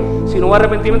 ¿sabe qué? Si no hubo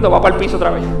arrepentimiento va para el piso otra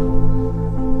vez.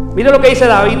 Mira lo que dice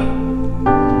David: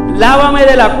 lávame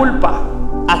de la culpa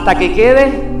hasta que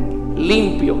quede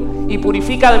limpio y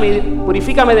purifícame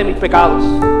de mis pecados.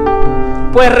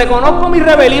 Pues reconozco mis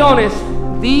rebeliones,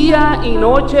 día y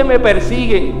noche me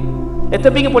persiguen. Esto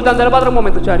es bien importante. Dale para otro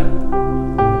momento, Chari.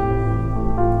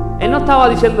 Él no estaba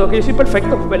diciendo que yo soy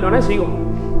perfecto, perdona, sigo.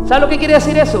 ¿Sabe lo que quiere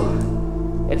decir eso?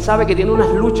 Él sabe que tiene unas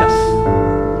luchas.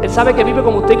 Él sabe que vive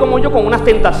como usted y como yo, con unas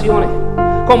tentaciones,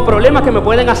 con problemas que me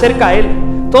pueden hacer caer.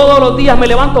 Todos los días me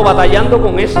levanto batallando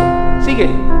con eso. Sigue.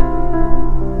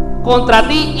 Contra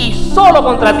ti y solo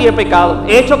contra ti he pecado.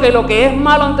 He hecho lo que es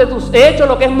malo ante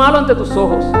tus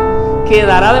ojos.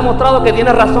 Quedará demostrado que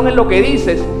tienes razón en lo que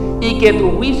dices y que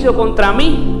tu juicio contra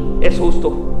mí es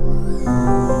justo.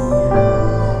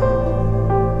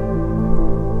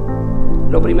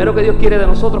 Lo primero que Dios quiere de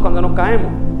nosotros cuando nos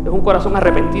caemos es un corazón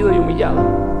arrepentido y humillado.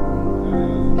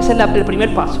 Ese es el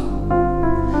primer paso.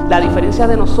 La diferencia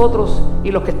de nosotros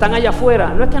y los que están allá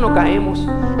afuera no es que no caemos,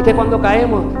 es que cuando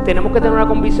caemos tenemos que tener una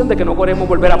convicción de que no queremos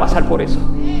volver a pasar por eso.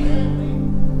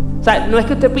 O sea, no es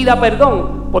que usted pida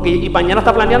perdón y mañana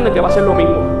está planeando en que va a ser lo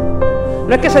mismo.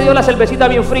 No es que se dio la cervecita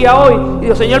bien fría hoy y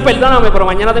dijo, Señor, perdóname, pero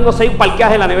mañana tengo 6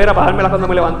 parqueajes en la nevera para dármela cuando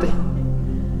me levante.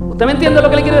 ¿Usted me entiende lo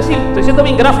que le quiero decir? Estoy siendo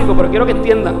bien gráfico, pero quiero que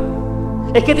entiendan.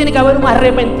 Es que tiene que haber un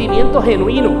arrepentimiento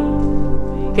genuino.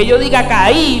 Que yo diga,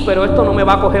 caí, pero esto no me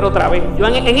va a coger otra vez. Yo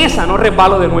en esa no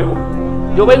resbalo de nuevo.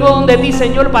 Yo vengo donde ti,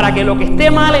 Señor, para que lo que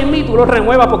esté mal en mí, tú lo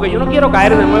remuevas, porque yo no quiero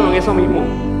caer de nuevo en eso mismo.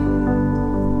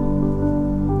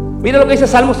 Mire lo que dice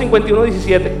Salmo 51,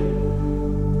 17.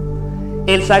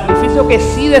 El sacrificio que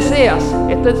sí deseas,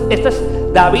 esto es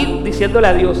David diciéndole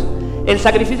a Dios, el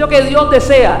sacrificio que Dios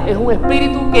desea es un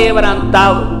espíritu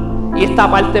quebrantado. Y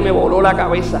esta parte me voló la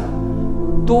cabeza.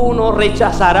 Tú no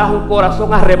rechazarás un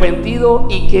corazón arrepentido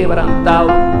y quebrantado.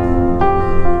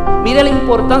 Mire la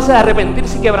importancia de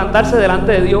arrepentirse y quebrantarse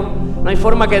delante de Dios. No hay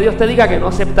forma que Dios te diga que no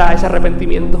acepta ese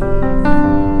arrepentimiento.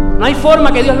 No hay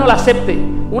forma que Dios no lo acepte.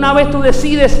 Una vez tú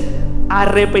decides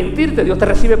arrepentirte, Dios te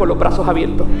recibe con los brazos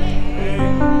abiertos.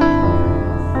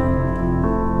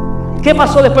 ¿Qué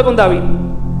pasó después con David?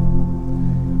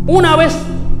 Una vez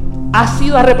has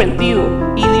sido arrepentido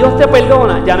y Dios te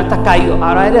perdona, ya no estás caído,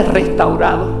 ahora eres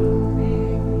restaurado.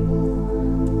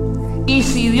 Y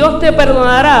si Dios te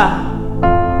perdonará,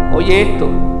 oye esto,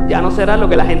 ya no será lo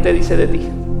que la gente dice de ti,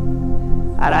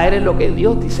 ahora eres lo que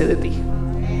Dios dice de ti.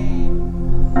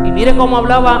 Y mire cómo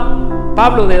hablaba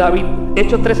Pablo de David,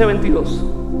 Hechos 13:22.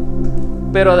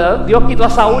 Pero Dios quitó a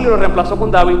Saúl y lo reemplazó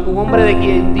con David, un hombre de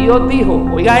quien Dios dijo,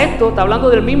 oiga esto, está hablando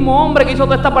del mismo hombre que hizo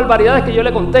todas estas barbaridades que yo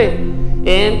le conté.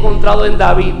 He encontrado en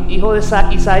David, hijo de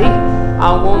Isaí,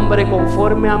 a un hombre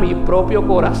conforme a mi propio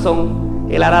corazón.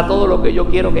 Él hará todo lo que yo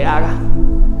quiero que haga.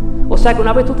 O sea que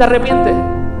una vez tú te arrepientes,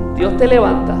 Dios te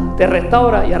levanta, te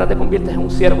restaura y ahora te conviertes en un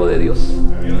siervo de Dios.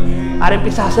 Ahora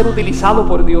empiezas a ser utilizado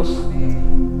por Dios.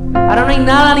 Ahora no hay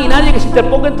nada ni nadie que se te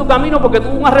ponga en tu camino porque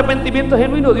tuvo un arrepentimiento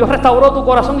genuino. Dios restauró tu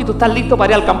corazón y tú estás listo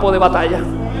para ir al campo de batalla.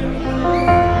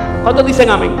 ¿Cuántos dicen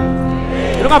amén?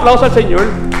 Quiero un aplauso al Señor.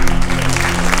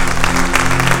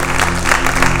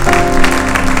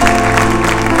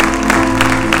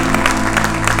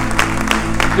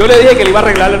 Yo le dije que le iba a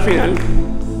arreglar al final.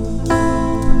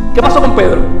 ¿Qué pasó con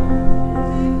Pedro?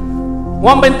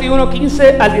 Juan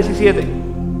 21:15 al 17.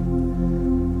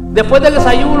 Después del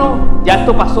desayuno, ya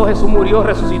esto pasó, Jesús murió,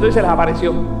 resucitó y se les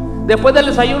apareció. Después del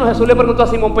desayuno, Jesús le preguntó a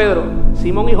Simón Pedro,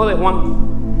 Simón hijo de Juan,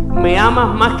 ¿me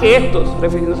amas más que estos?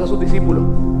 Refiriéndose a sus discípulos.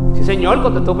 Sí, Señor,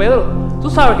 contestó Pedro, tú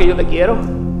sabes que yo te quiero.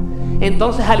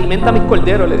 Entonces alimenta mis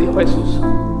corderos, le dijo Jesús.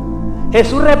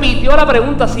 Jesús repitió la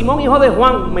pregunta, Simón hijo de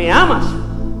Juan, ¿me amas?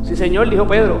 Sí, Señor, dijo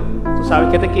Pedro, tú sabes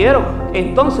que te quiero.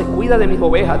 Entonces cuida de mis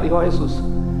ovejas, dijo Jesús.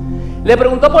 Le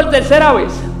preguntó por tercera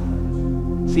vez,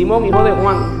 Simón hijo de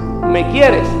Juan, ¿me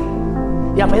quieres?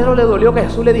 Y a Pedro le dolió que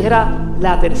Jesús le dijera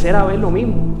la tercera vez lo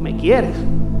mismo, ¿me quieres?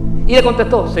 Y le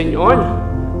contestó, Señor,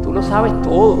 tú lo sabes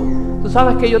todo, tú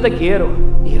sabes que yo te quiero.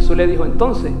 Y Jesús le dijo,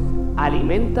 entonces,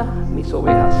 alimenta mis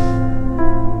ovejas.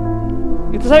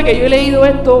 Y usted sabe que yo he leído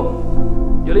esto,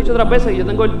 yo lo he dicho otras veces y yo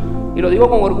tengo y lo digo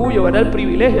con orgullo, ¿verdad? El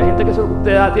privilegio. Hay gente que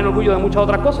tiene orgullo de muchas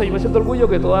otras cosas. Yo me siento orgullo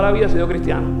que toda la vida he sido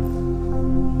cristiano.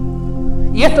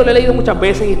 Y esto lo he leído muchas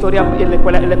veces en historia, en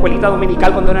la escuelita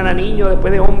dominical cuando era niño,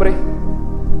 después de hombre.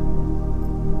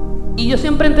 Y yo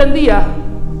siempre entendía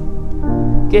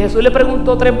que Jesús le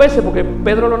preguntó 3 veces porque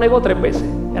Pedro lo negó 3 veces.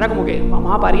 Era como que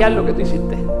vamos a parear lo que tú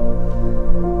hiciste.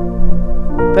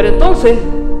 Pero entonces,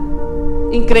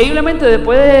 increíblemente,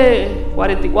 después de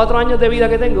 44 años de vida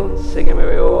que tengo, sé que me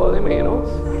veo de menos.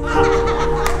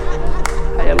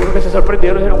 Hay algunos que se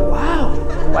sorprendieron y dijeron, wow,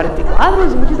 44,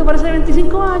 ese muchito parece de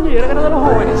 25 años, yo era que era de los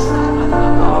jóvenes.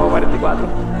 No, 44,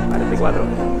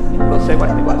 no sé,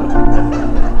 44.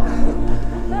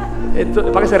 Esto es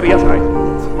para que se ría, ¿sabes?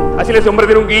 Así ese hombre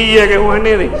tiene un guía que es un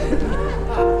nene.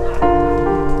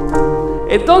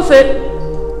 Entonces,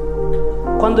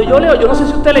 cuando yo leo, yo no sé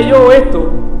si usted leyó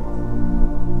esto,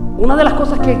 una de las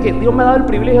cosas que Dios me ha dado el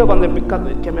privilegio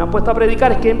que me ha puesto a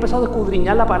predicar es que he empezado a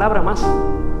escudriñar la palabra más.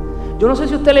 Yo no sé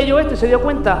si usted leyó esto y se dio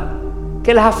cuenta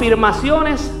que las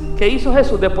afirmaciones que hizo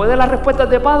Jesús después de las respuestas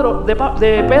de Pedro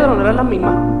no eran las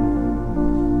mismas.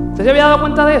 ¿Usted se había dado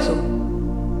cuenta de eso?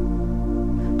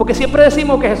 Porque siempre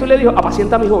decimos que Jesús le dijo,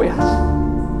 apacienta mis ovejas.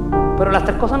 Pero las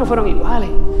 3 cosas no fueron iguales.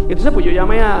 Y entonces pues yo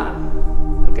llamé al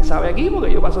que sabe aquí,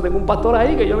 porque yo tengo un pastor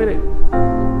ahí que yo mire.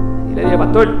 Y le dije,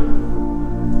 pastor,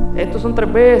 estos son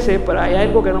 3 veces, pero hay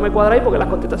algo que no me cuadra ahí porque las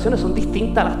contestaciones son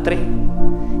distintas a las 3.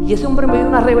 Y ese hombre me dio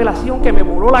una revelación que me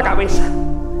voló la cabeza.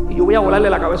 Y yo voy a volarle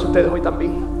la cabeza a ustedes hoy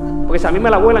también. Porque si a mí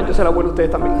me la vuelan, yo se la vuelo a ustedes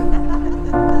también.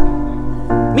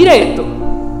 Mire esto.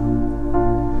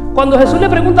 Cuando Jesús le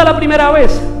pregunta la primera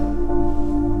vez,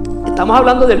 estamos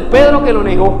hablando del Pedro que lo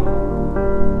negó.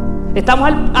 Estamos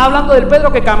hablando del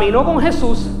Pedro que caminó con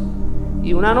Jesús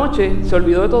y una noche se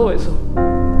olvidó de todo eso.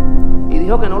 Y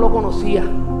dijo que no lo conocía.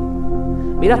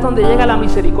 Mira hasta donde llega la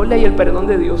misericordia y el perdón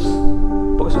de Dios.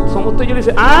 Porque somos tú y yo, le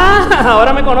dice,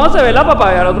 ahora me conoces, ¿verdad,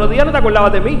 papá? Y al otro día no te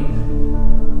acordabas de mí.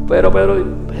 Pero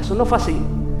Jesús no fue así.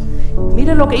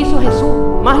 Miren lo que hizo Jesús,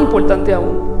 más importante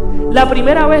aún. La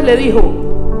primera vez le dijo,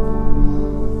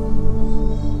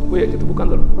 uy, aquí estoy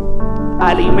buscándolo,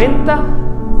 alimenta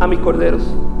a mis corderos.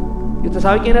 ¿Y usted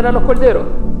sabe quién eran los corderos?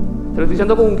 Se lo estoy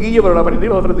diciendo con un guille, pero lo aprendí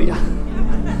los otros días.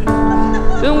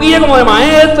 Es un guille como de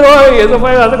maestro, y eso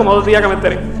fue hace como 2 días que me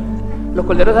enteré. Los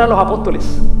corderos eran los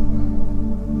apóstoles.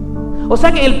 O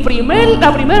sea que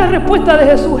la primera respuesta de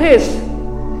Jesús es,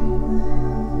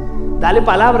 dale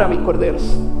palabra a mis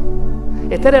corderos.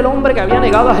 Este era el hombre que había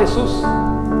negado a Jesús,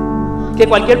 que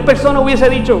cualquier persona hubiese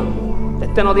dicho,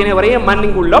 este no tiene brea en más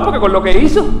ningún lado, porque con lo que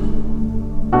hizo.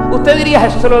 Usted diría,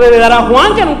 Jesús se lo debe dar a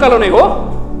Juan, que nunca lo negó.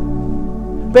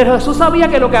 Pero Jesús sabía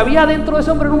que lo que había dentro de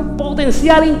ese hombre era un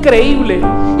potencial increíble,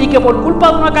 y que por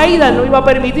culpa de una caída él no iba a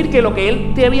permitir que lo que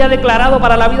él te había declarado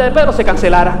para la vida de Pedro se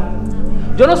cancelara.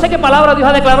 Yo no sé qué palabra Dios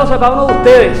ha declarado sobre cada uno de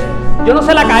ustedes. Yo no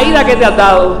sé la caída que te has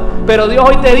dado, pero Dios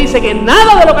hoy te dice que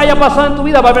nada de lo que haya pasado en tu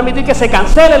vida va a permitir que se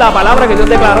cancele la palabra que Dios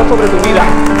declaró sobre tu vida.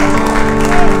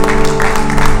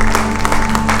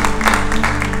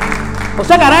 O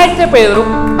sea que ahora este Pedro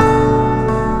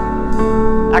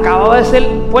acababa de ser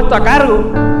puesto a cargo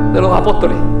de los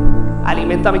apóstoles.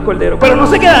 Alimenta a mis corderos. Pero no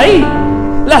se queda ahí.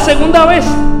 La segunda vez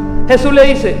Jesús le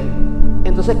dice,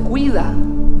 entonces cuida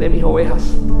de mis ovejas.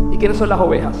 ¿Y quiénes son las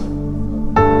ovejas?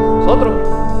 Nosotros.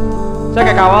 O sea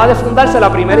que acababa de fundarse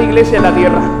la primera iglesia en la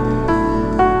tierra.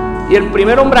 Y el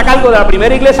primer hombre a cargo de la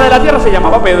primera iglesia de la tierra se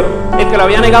llamaba Pedro, el que lo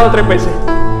había negado 3 veces.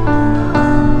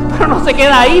 Pero no se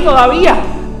queda ahí todavía.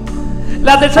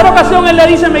 La tercera ocasión él le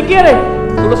dice, ¿me quieres?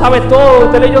 Tú lo sabes todo,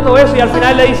 usted leyó todo eso, y al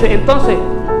final le dice, entonces,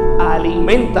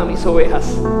 alimenta mis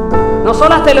ovejas. No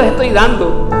solo te los estoy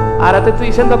dando, ahora te estoy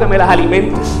diciendo que me las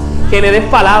alimentes, que le des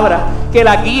palabra, que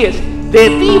las guíes. De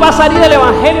ti va a salir el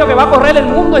evangelio que va a correr el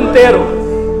mundo entero.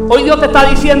 Hoy Dios te está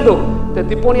diciendo, te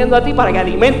estoy poniendo a ti para que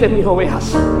alimentes mis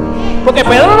ovejas. Porque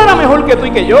Pedro no era mejor que tú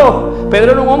y que yo.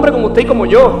 Pedro era un hombre como usted y como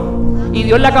yo. Y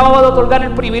Dios le acababa de otorgar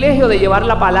el privilegio de llevar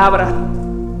la palabra.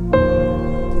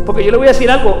 Porque yo le voy a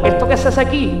decir algo, esto que se hace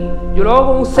aquí, yo lo hago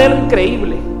con un celo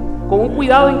increíble, con un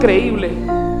cuidado increíble.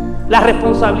 La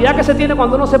responsabilidad que se tiene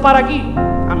cuando uno se para aquí,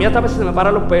 a mí hasta a veces se me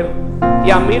paran los pelos.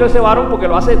 Y admiro a ese varón porque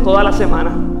lo hace toda la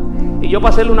semana. Y yo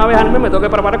para hacerlo una vez al mes me tengo que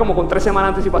preparar como con 3 semanas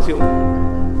de anticipación.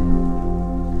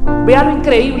 Vea lo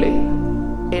increíble.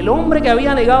 El hombre que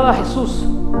había negado a Jesús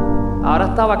ahora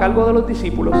estaba a cargo de los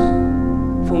discípulos,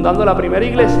 fundando la primera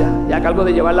iglesia y a cargo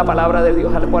de llevar la palabra de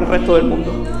Dios al resto del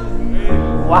mundo.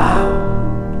 ¡Wow!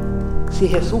 Si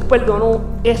Jesús perdonó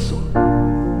eso,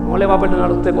 no le va a perdonar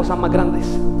a usted cosas más grandes.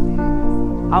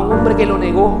 A un hombre que lo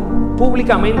negó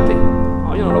públicamente.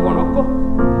 No, yo no lo conozco.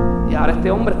 Y ahora este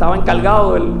hombre estaba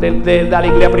encargado de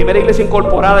la primera iglesia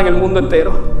incorporada en el mundo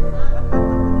entero.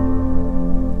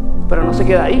 Pero no se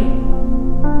queda ahí.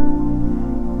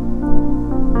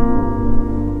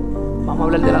 Vamos a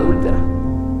hablar de la adúltera.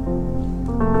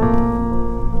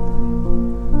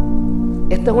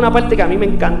 Esta es una parte que a mí me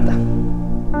encanta.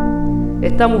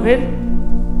 Esta mujer,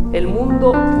 el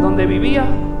mundo donde vivía,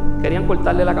 querían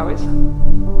cortarle la cabeza.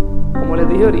 Como les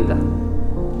dije ahorita,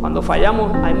 cuando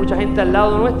fallamos hay mucha gente al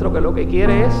lado nuestro que lo que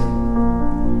quiere es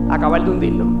acabar de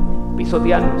hundirnos,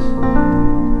 pisotearnos.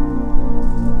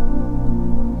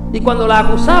 Y cuando la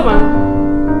acusaban,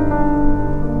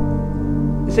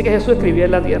 dice que Jesús escribía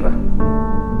en la tierra.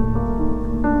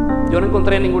 Yo no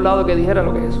encontré en ningún lado que dijera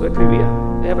lo que Jesús escribía.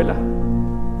 Es verdad.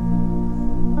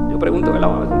 Yo pregunto,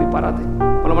 ¿verdad? Es un disparate.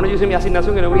 Por lo menos yo hice mi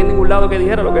asignación y no vi en ningún lado que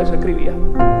dijera lo que Jesús escribía.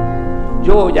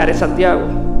 Yo, Yare Santiago,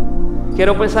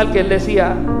 quiero pensar que él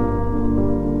decía,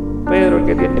 Pedro,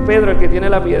 el que tiene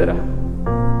la piedra,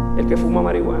 el que fuma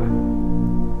marihuana.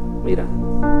 Mira,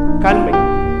 Carmen,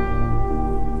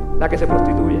 la que se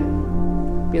prostituye.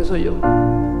 Pienso yo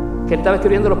que él estaba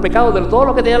escribiendo los pecados de todos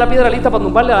los que tenía la piedra lista para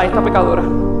tumbarle a esta pecadora,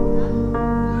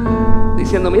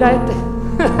 diciendo, mira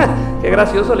qué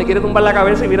gracioso, le quiere tumbar la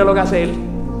cabeza y mira lo que hace él.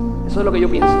 Eso es lo que yo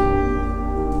pienso.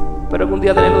 Pero algún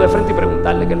día tenerlo de frente y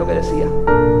preguntarle qué es lo que decía.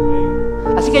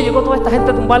 Así que llegó toda esta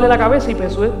gente a tumbarle la cabeza y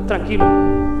Jesús tranquilo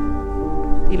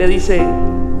y le dice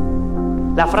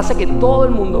la frase que todo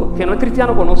el mundo que no es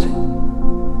cristiano conoce.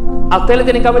 A usted le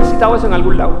tienen que haber citado eso en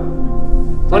algún lado.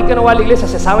 Todo el que no va a la iglesia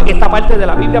se sabe esta parte de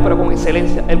la Biblia, pero con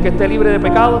excelencia. El que esté libre de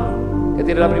pecado, que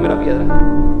tire la primera piedra.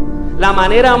 La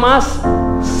manera más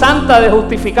santa de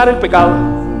justificar el pecado.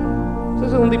 Eso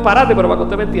es un disparate, pero para que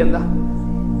usted me entienda.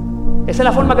 Esa es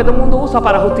la forma que todo el mundo usa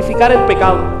para justificar el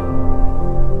pecado.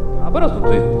 Pero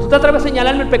 ¿tú te atreves a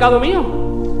señalarme el pecado mío?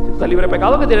 Si tú estás libre de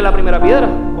pecado, que tire la primera piedra.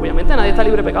 Obviamente nadie está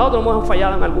libre de pecado, todos hemos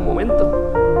fallado en algún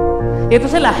momento. Y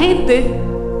entonces la gente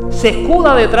se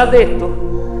escuda detrás de esto.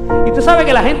 Y usted sabe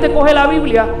que la gente coge la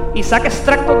Biblia y saca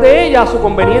extractos de ella a su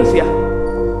conveniencia.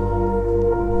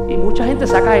 Y mucha gente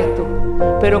saca esto.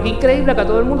 Pero qué increíble que a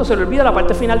todo el mundo se le olvida la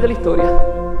parte final de la historia.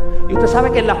 Y usted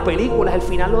sabe que en las películas el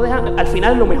final lo dejan, al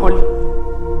final es lo mejor.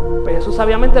 Pero Jesús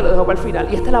sabiamente lo dejó para el final.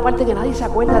 Y esta es la parte que nadie se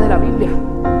acuerda de la Biblia.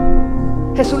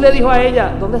 Jesús le dijo a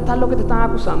ella, ¿dónde están los que te están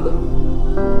acusando?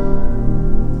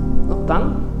 ¿No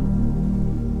están?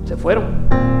 Se fueron.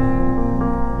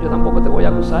 Yo tampoco te voy a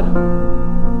acusar.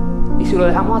 Y si lo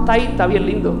dejamos hasta ahí, está bien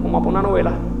lindo, como para una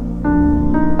novela.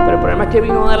 Pero el problema es que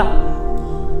vino una de las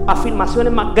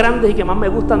afirmaciones más grandes y que más me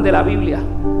gustan de la Biblia.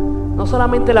 No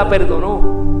solamente la perdonó,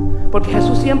 porque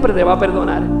Jesús siempre te va a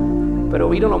perdonar, pero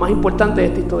vino lo más importante de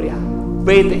esta historia: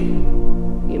 vete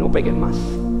y no peques más.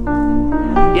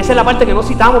 Y esa es la parte que no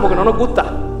citamos porque no nos gusta.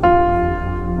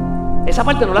 Esa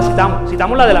parte no la citamos,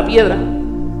 citamos la de la piedra,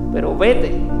 pero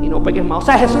vete y no peques más. O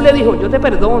sea, Jesús le dijo: yo te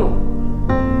perdono,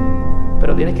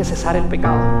 pero tienes que cesar el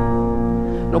pecado.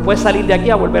 No puedes salir de aquí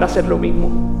a volver a hacer lo mismo.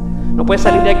 No puedes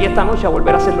salir de aquí esta noche a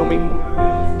volver a hacer lo mismo.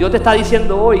 Dios te está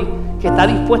diciendo hoy que está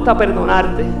dispuesto a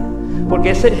perdonarte,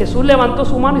 porque Jesús levantó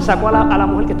su mano y sacó a la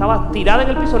mujer que estaba tirada en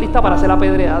el piso lista para ser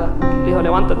apedreada. Le dijo: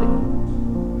 levántate,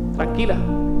 tranquila,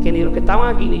 que ni los que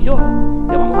estaban aquí ni yo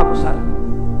te vamos a acusar,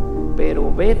 pero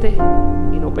vete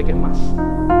y no peques más.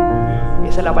 Y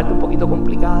esa es la parte un poquito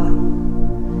complicada.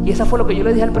 Y esa fue lo que yo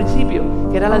le dije al principio,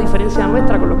 que era la diferencia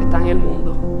nuestra con lo que está en el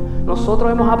mundo.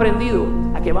 Nosotros hemos aprendido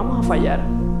a que vamos a fallar.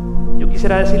 Yo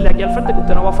quisiera decirle aquí al frente que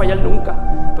usted no va a fallar nunca,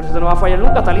 pero si usted no va a fallar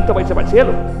nunca, está listo para irse para el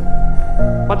cielo.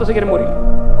 ¿Cuántos se quieren morir?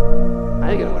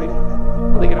 Nadie quiere morir.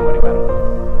 No te quieres morir, pero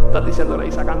estás diciéndole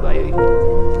y sacando ahí.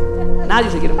 Nadie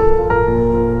se quiere morir.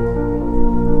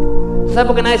 ¿Sabes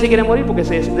por qué nadie se quiere morir? Porque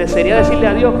sería decirle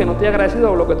a Dios que no estoy agradecido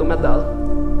por lo que tú me has dado.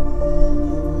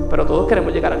 Pero todos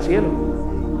queremos llegar al cielo.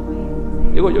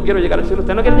 Digo, yo quiero llegar al cielo.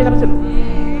 ¿Usted no quiere llegar al cielo?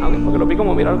 Porque lo vi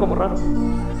como mirar como raro.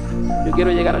 Yo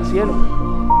quiero llegar al cielo.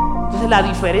 Entonces la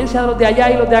diferencia de los de allá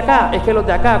y los de acá es que los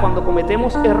de acá, cuando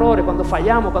cometemos errores, cuando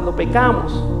fallamos, cuando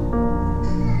pecamos,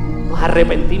 nos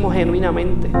arrepentimos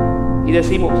genuinamente y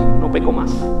decimos: no peco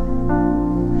más.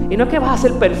 Y no es que vas a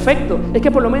ser perfecto, es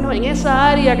que por lo menos en esa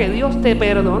área que Dios te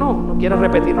perdonó, no quieres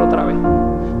repetirlo otra vez.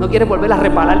 No quieres volver a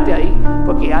repararte ahí,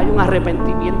 porque hay un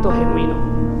arrepentimiento genuino.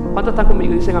 ¿Cuántos están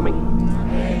conmigo? Dicen amén.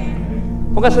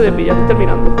 Póngase de pie, ya estoy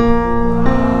terminando.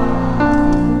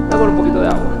 Voy con un poquito de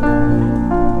agua.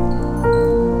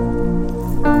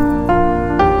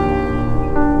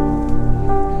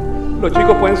 Los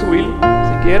chicos pueden subir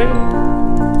si quieren.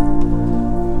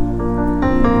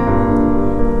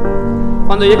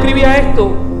 Cuando yo escribía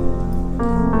esto,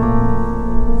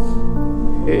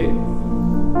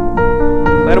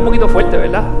 era un poquito fuerte,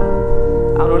 ¿verdad?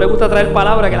 A uno le gusta traer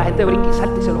palabras que la gente brinque y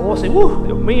salte y se lo goce.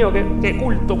 Dios mío, qué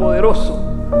culto poderoso.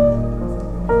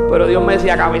 Pero Dios me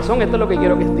decía: cabezón, esto es lo que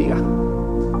quiero que diga.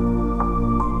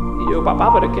 Y yo: papá,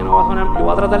 pero es que no va a sonar. Yo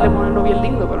voy a tratar de ponerlo bien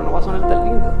lindo, pero no va a sonar tan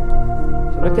lindo.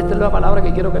 No es que esta es la palabra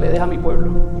que quiero que le deje a mi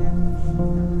pueblo.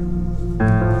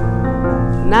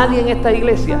 Nadie en esta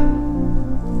iglesia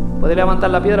puede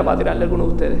levantar la piedra para tirarle a alguno de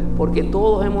ustedes, porque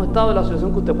todos hemos estado en la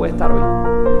situación que usted puede estar hoy.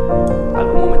 En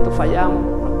algún momento fallamos,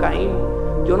 nos caímos.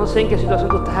 Yo no sé en qué situación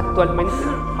tú estás actualmente.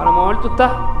 A lo mejor tú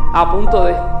estás a punto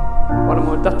de, o a lo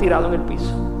mejor estás tirado en el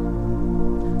piso.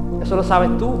 Eso lo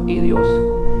sabes tú y Dios.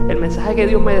 El mensaje que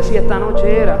Dios me decía esta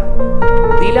noche era: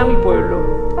 dile a mi pueblo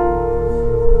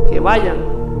que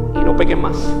vayan y no pequen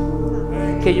más,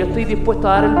 que yo estoy dispuesto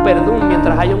a dar el perdón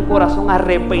mientras haya un corazón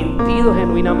arrepentido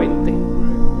genuinamente,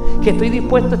 que estoy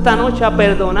dispuesto esta noche a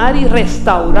perdonar y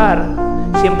restaurar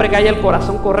siempre que haya el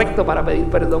corazón correcto para pedir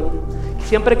perdón,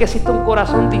 siempre que exista un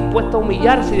corazón dispuesto a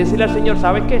humillarse y decirle al Señor: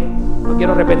 ¿sabes qué? No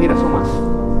quiero repetir eso más.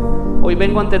 Hoy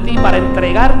vengo ante ti para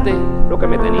entregarte lo que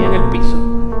me tenía en el piso.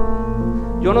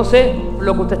 Yo no sé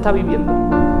lo que usted está viviendo,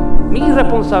 mi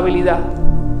responsabilidad.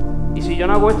 Y si yo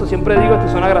no hago esto, siempre digo, esto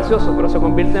suena gracioso, pero se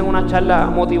convierte en una charla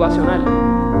motivacional.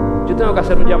 Yo tengo que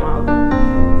hacer un llamado.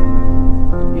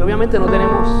 Y obviamente no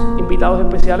tenemos invitados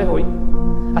especiales hoy,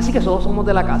 así que todos somos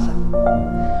de la casa.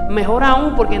 Mejor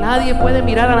aún, porque nadie puede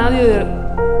mirar a nadie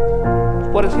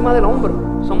por encima del hombro.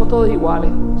 Somos todos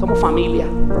iguales, somos familia.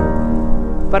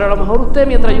 Pero a lo mejor usted,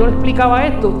 mientras yo le explicaba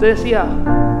esto, usted decía: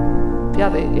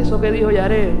 fíjate, eso que dijo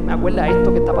Yaré me acuerda a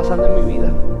esto que está pasando en mi vida.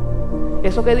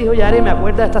 Eso que dijo Yaré me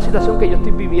acuerda de esta situación que yo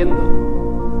estoy viviendo.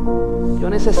 Yo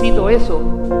necesito eso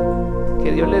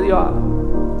que Dios le dio a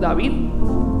David,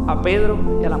 a Pedro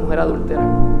y a la mujer adúltera.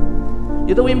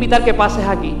 Yo te voy a invitar que pases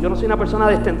aquí. Yo no soy una persona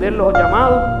de extender los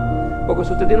llamados, porque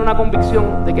si usted tiene una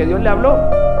convicción de que Dios le habló,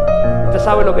 usted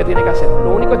sabe lo que tiene que hacer.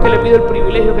 Lo único es que le pido el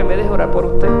privilegio que me deje orar por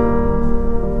usted,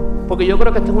 porque yo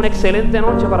creo que esta es una excelente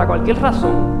noche para cualquier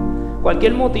razón,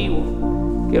 cualquier motivo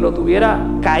que lo tuviera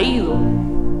caído.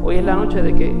 Hoy es la noche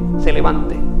de que se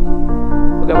levante,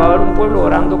 porque va a haber un pueblo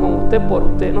orando con usted, por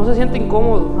usted. No se siente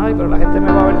incómodo: ay, pero la gente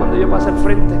me va a ver cuando yo pase al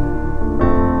frente.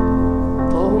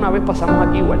 Todos una vez pasamos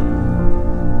aquí igual.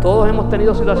 Todos hemos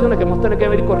tenido situaciones que hemos tenido que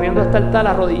venir corriendo hasta el altar,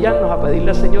 arrodillarnos a pedirle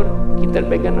al Señor que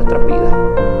intervenga en nuestras vidas.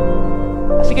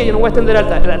 Así que yo no voy a extender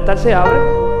el altar se abre.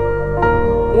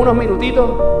 unos minutitos,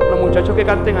 los muchachos que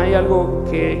canten ahí algo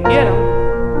que quieran,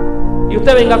 y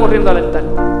usted venga corriendo al altar.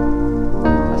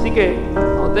 Así que,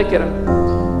 cuando ustedes quieran.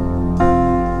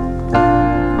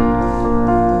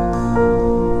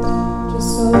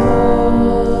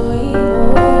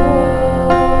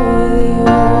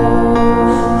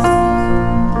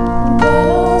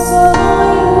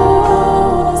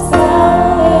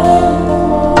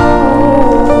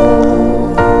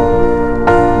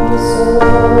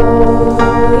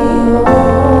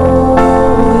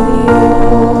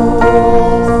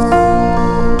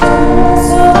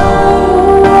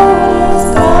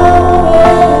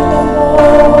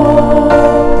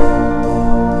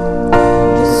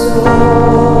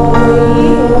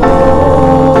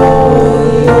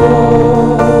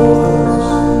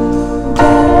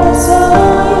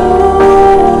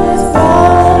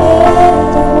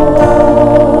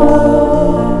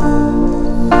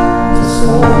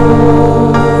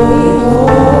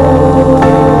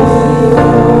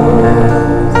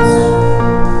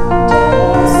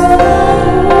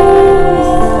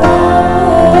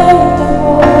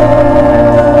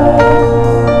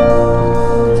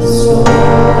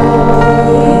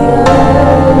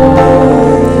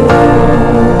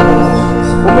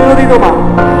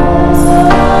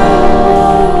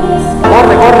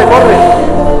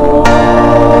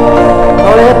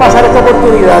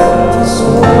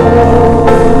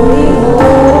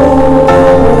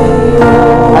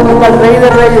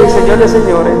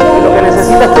 Señores, y lo que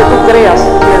necesitas es que tú creas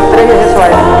y entregues eso a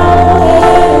Él.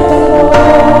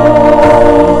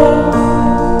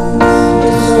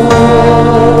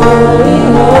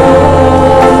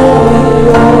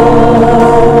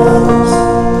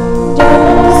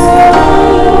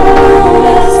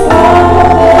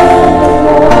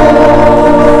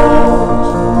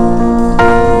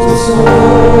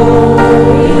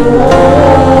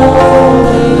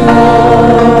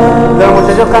 Los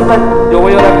muchachos cantan, yo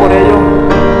voy a orar por ellos.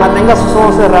 Mantenga sus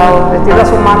ojos cerrados, extienda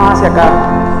sus manos hacia acá.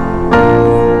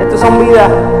 Estas son vidas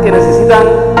que necesitan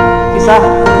quizás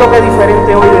un toque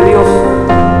diferente hoy de Dios.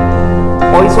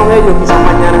 Hoy son ellos, quizás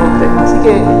mañana es usted. Así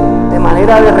que de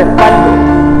manera de respaldo,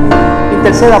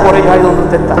 interceda por ellos ahí donde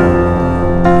usted está.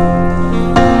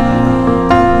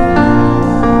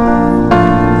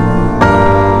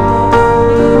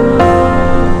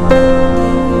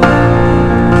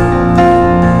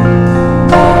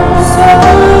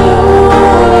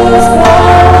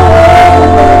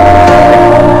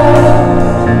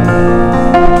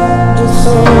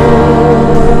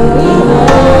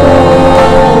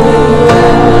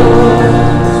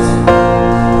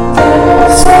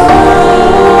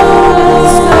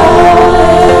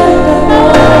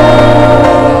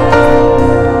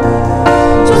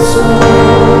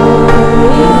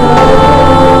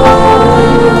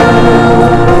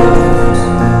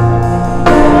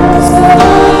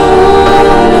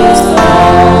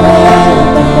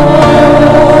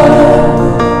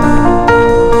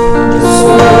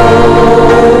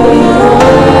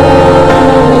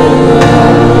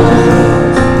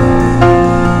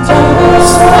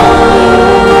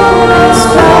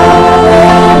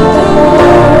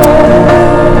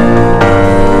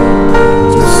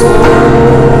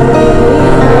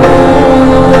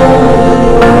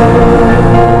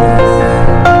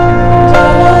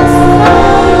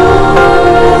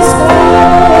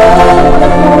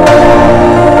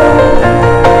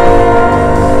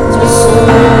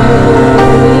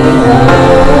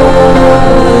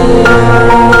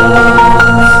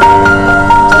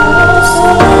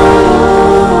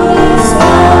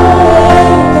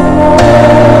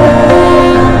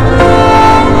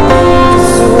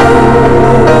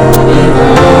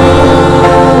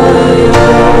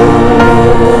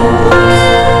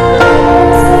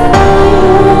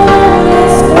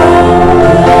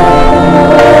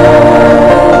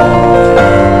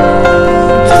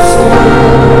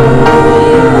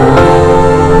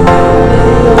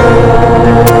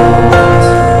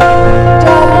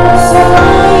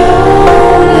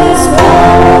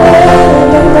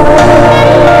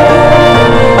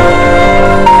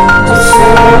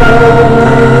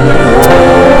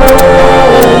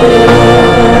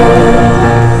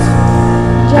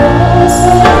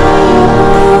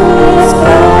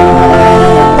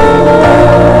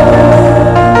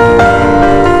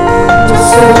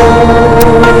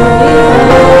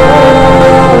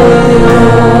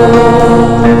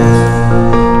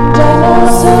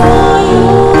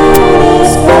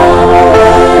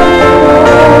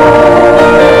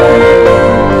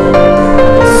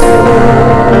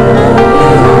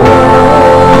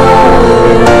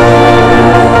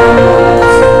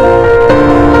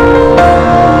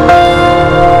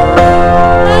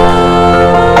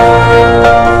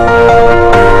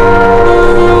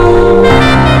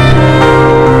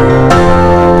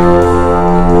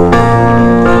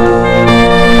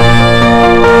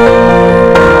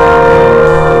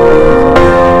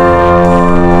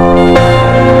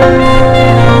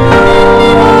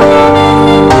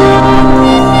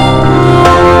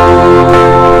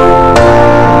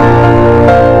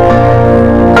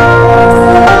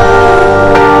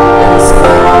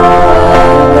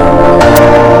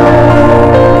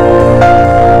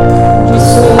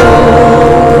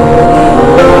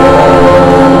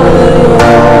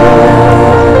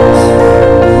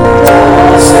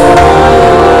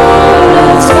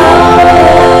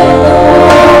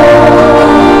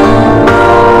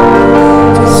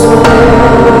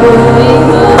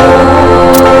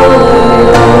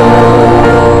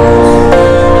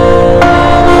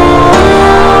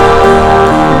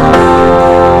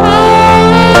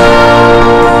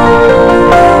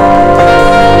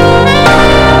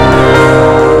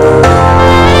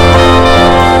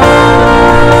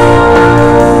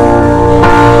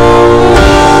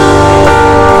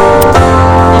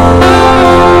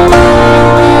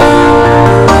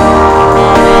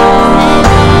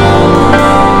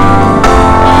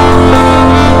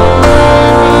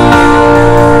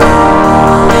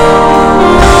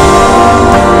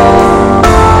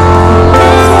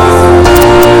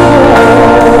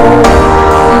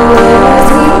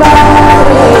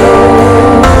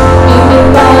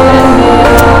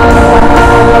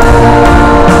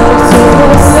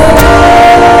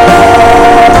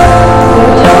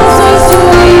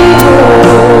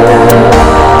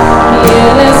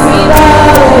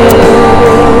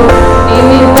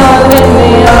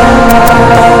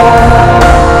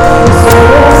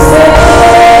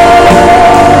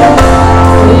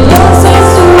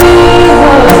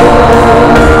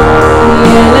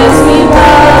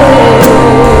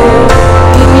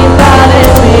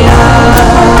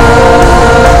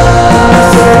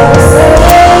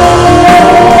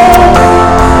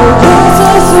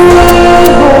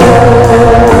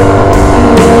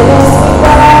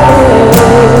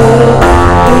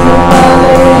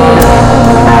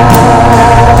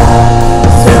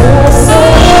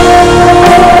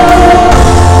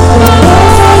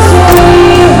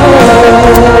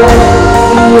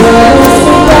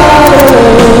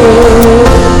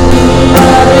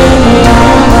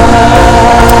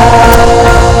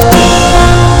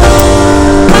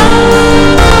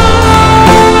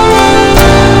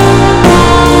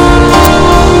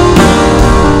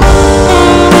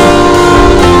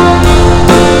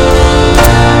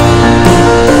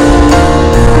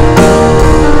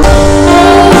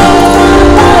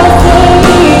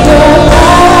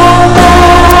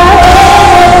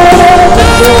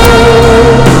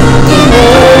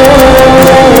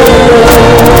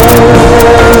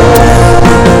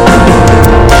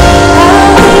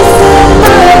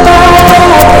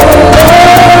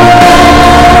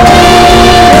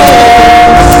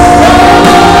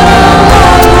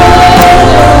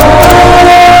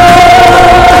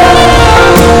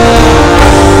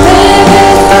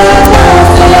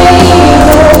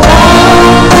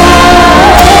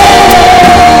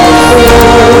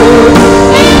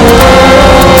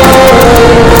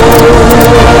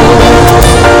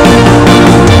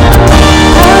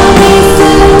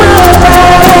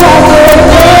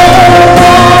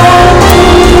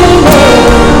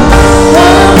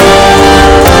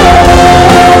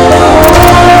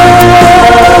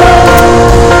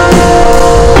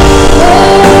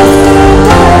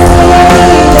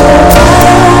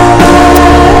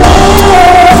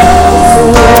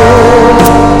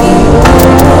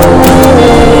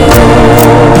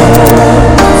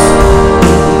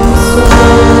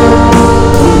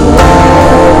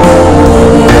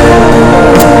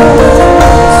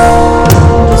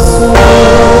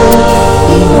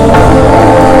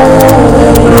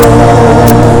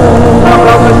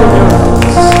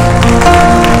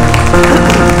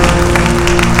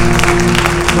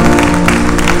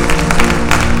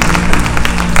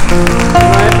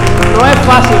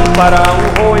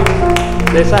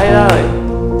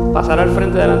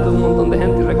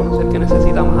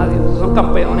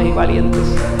 campeones y valientes.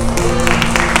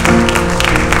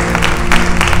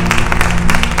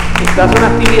 Si usted hace una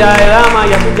actividad de damas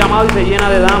y hace un llamado y se llena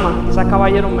de damas, quizás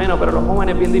caballeros menos, pero los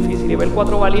jóvenes es bien difícil. Y ver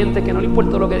 4 valientes que no le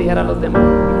importó lo que dijeran los demás,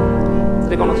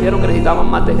 reconocieron que necesitaban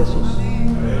más de Jesús.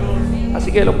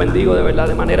 Así que los bendigo de verdad,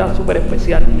 de manera súper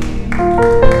especial.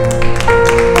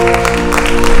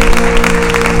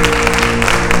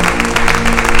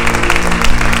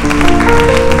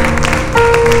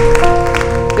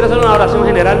 Quiero hacer una oración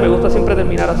general, me gusta siempre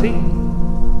terminar así.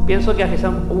 Pienso que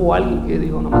quizás hubo alguien que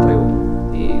dijo, no me atrevo.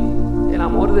 Y el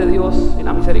amor de Dios y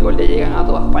la misericordia llegan a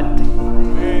todas partes.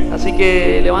 Así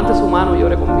que levante su mano y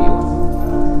ore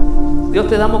conmigo. Dios,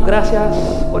 te damos gracias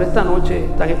por esta noche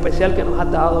tan especial que nos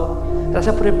has dado.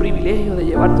 Gracias por el privilegio de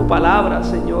llevar tu palabra,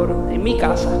 Señor, en mi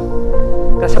casa.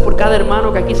 Gracias por cada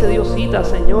hermano que aquí se dio cita,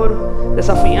 Señor,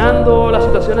 desafiando las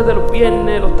situaciones de los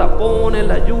viernes, los tapones,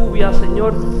 la lluvia,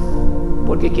 Señor,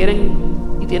 porque quieren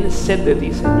y tienen sed de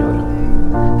ti, Señor.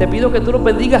 Te pido que tú los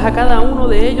bendigas a cada uno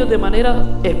de ellos de manera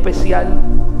especial.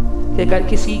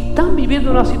 Que si están viviendo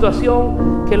una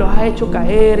situación que los ha hecho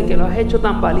caer, que los ha hecho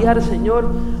tambalear, Señor,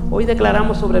 hoy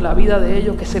declaramos sobre la vida de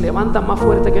ellos que se levantan más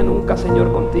fuerte que nunca,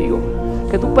 Señor, contigo.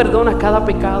 Que tú perdonas cada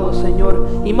pecado, Señor,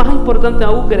 y más importante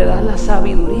aún, que le das la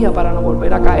sabiduría para no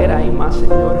volver a caer ahí más,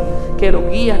 Señor. Que los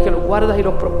guías, que los guardas y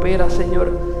los prosperas, Señor.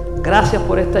 Gracias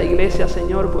por esta iglesia,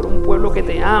 Señor, por un pueblo que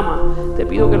te ama. Te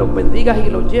pido que los bendigas y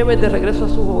los lleves de regreso a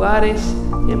sus hogares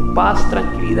en paz,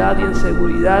 tranquilidad y en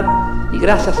seguridad. Y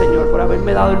gracias, Señor, por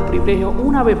haberme dado el privilegio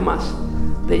una vez más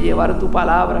de llevar tu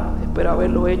palabra. Espero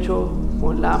haberlo hecho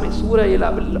con la mesura y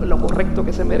lo correcto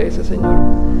que se merece, Señor.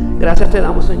 Gracias te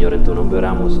damos, Señor, en tu nombre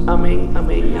oramos. Amén,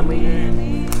 amén,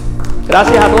 amén.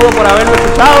 Gracias a todos por habernos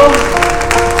escuchado.